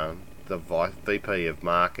down, the VP of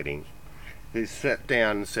Marketing, who sat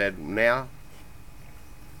down and said, now,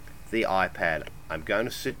 the iPad, I'm going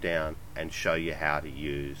to sit down and show you how to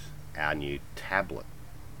use our new tablet.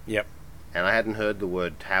 Yep. And I hadn't heard the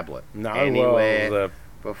word tablet anywhere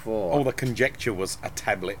before. All the conjecture was a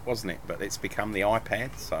tablet, wasn't it? But it's become the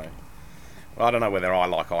iPad, so... Well, I don't know whether I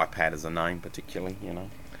like iPad as a name particularly, you know.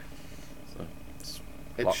 So it's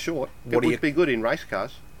like, short. It would be good in race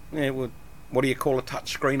cars. Yeah, it would. What do you call a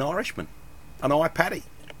touchscreen Irishman? An iPaddy.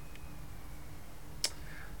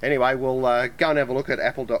 Anyway, we'll go and have a look at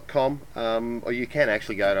apple.com, or you can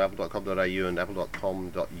actually go to apple.com.au and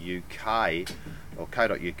apple.com.uk, or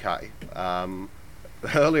co.uk.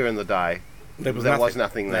 Earlier in the day, there was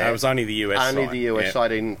nothing there. No, it was only the US site. Only the US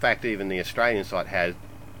site. In fact, even the Australian site had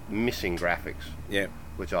missing graphics,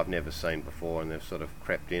 which I've never seen before, and they've sort of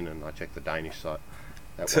crept in, and I checked the Danish site.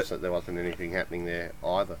 There wasn't anything happening there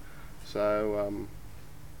either. So,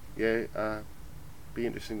 be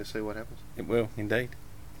interesting to see what happens. It will, indeed.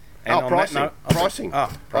 And on that pricing. note,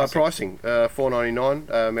 Pricing. pricing. $4.99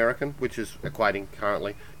 American, which is equating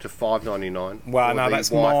currently to $5.99. Well, for no, the that's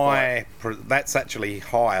Wi-Fi. that's actually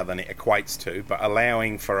higher than it equates to, but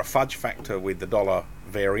allowing for a fudge factor with the dollar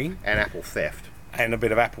varying And Apple theft. and a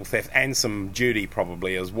bit of Apple theft and some duty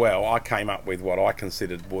probably as well. I came up with what I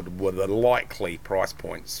considered were the likely price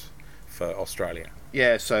points for Australia.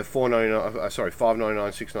 Yeah, so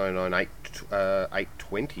 $5.99, $6.99,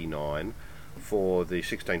 $8.29 for the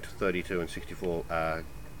 16 to 32 and 64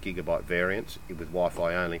 gigabyte variants with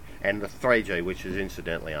Wi-Fi only, and the 3G, which is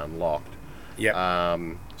incidentally unlocked. Yep.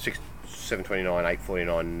 $7.29,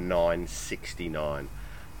 $8.49,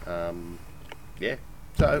 $9.69. Yeah.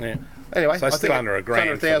 So Yeah. anyway, So I still think under a grand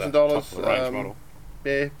it's under for the $1,000. top of the range model.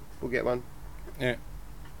 Yeah, we'll get one. Yeah,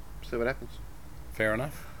 See what happens. fair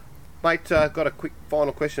enough. Mate, got a quick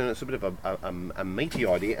final question. It's a bit of a meaty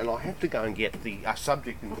idea, and I have to go and get the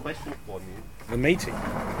subject in question for you The meeting.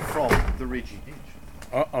 from the Reggie Ditch.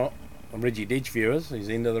 The Reggie Ditch viewers. He's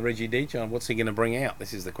into the Reggie Ditch. What's he going to bring out?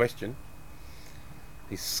 This is the question.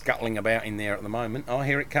 He's scuttling about in there at the moment. Oh,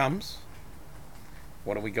 here it comes.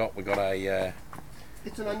 What have we got? We got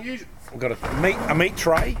It's an unusual. we've got a meat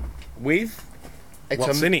tray with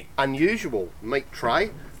what's in it? Unusual meat tray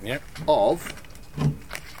Yep. of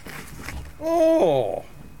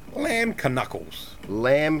Lamb knuckles.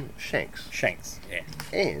 lamb shanks Shanks. Yeah.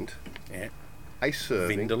 and Yeah. a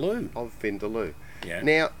serving Vindaloo. of vindaloo. Yeah.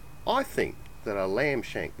 Now, I think that a lamb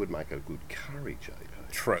shank would make a good curry,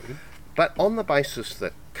 JP. True. But on the basis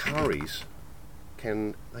that curries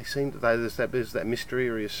there's that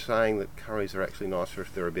mysterious saying that curries are actually nicer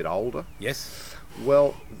if they're a bit older. Yes.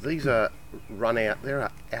 Well, these are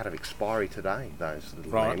they're out of expiry today, those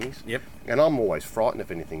little Right. lammies. Yep. And I'm always frightened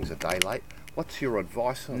if anything's a day late. What's your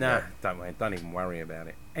advice on No, that? don't even worry about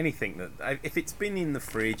it. Anything that if it's been in the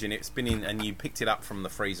fridge and and you picked it up from the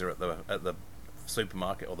freezer at the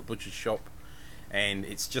supermarket or the butcher's shop, and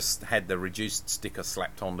it's just had the reduced sticker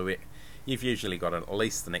slapped onto it, you've usually got at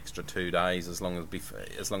least an extra 2 days as long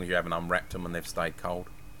as you haven't unwrapped them and they've stayed cold.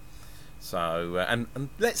 So and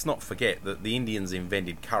let's not forget that the Indians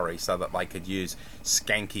invented curry so that they could use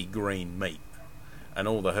skanky green meat. And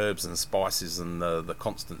all the herbs and spices and the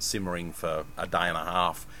constant simmering for a day and a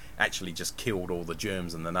half actually just killed all the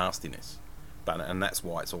germs and the nastiness. And that's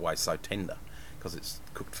why it's always so tender, because it's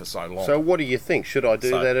cooked for so long. So what do you think? Should I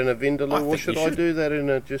do that in a I vindaloo, or think should you I should. do that in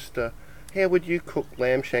a just how would you cook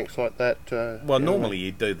lamb shanks like that? Well, normally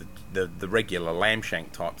you do the regular lamb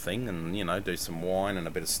shank type thing, and do some wine and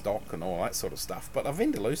a bit of stock and all that sort of stuff. But a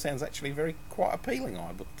vindaloo sounds actually quite appealing.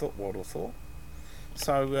 I would have thought.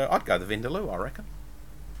 So I'd go the vindaloo, I reckon.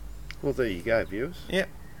 Well, there you go, viewers. Yep.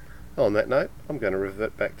 On that note, I'm going to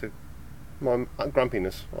revert back to my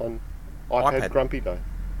grumpiness on iPad Grumpy Day.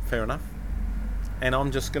 Fair enough. And I'm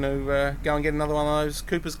just going to go and get another one of those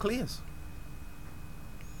Cooper's Clears.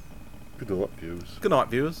 Good night, viewers. Good night,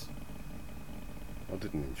 viewers. I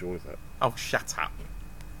didn't enjoy that. Oh, shut up.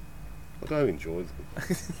 I don't enjoy them.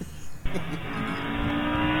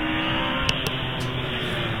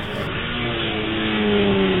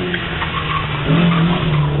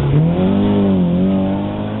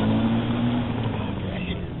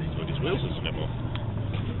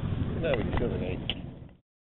 No, we shouldn't.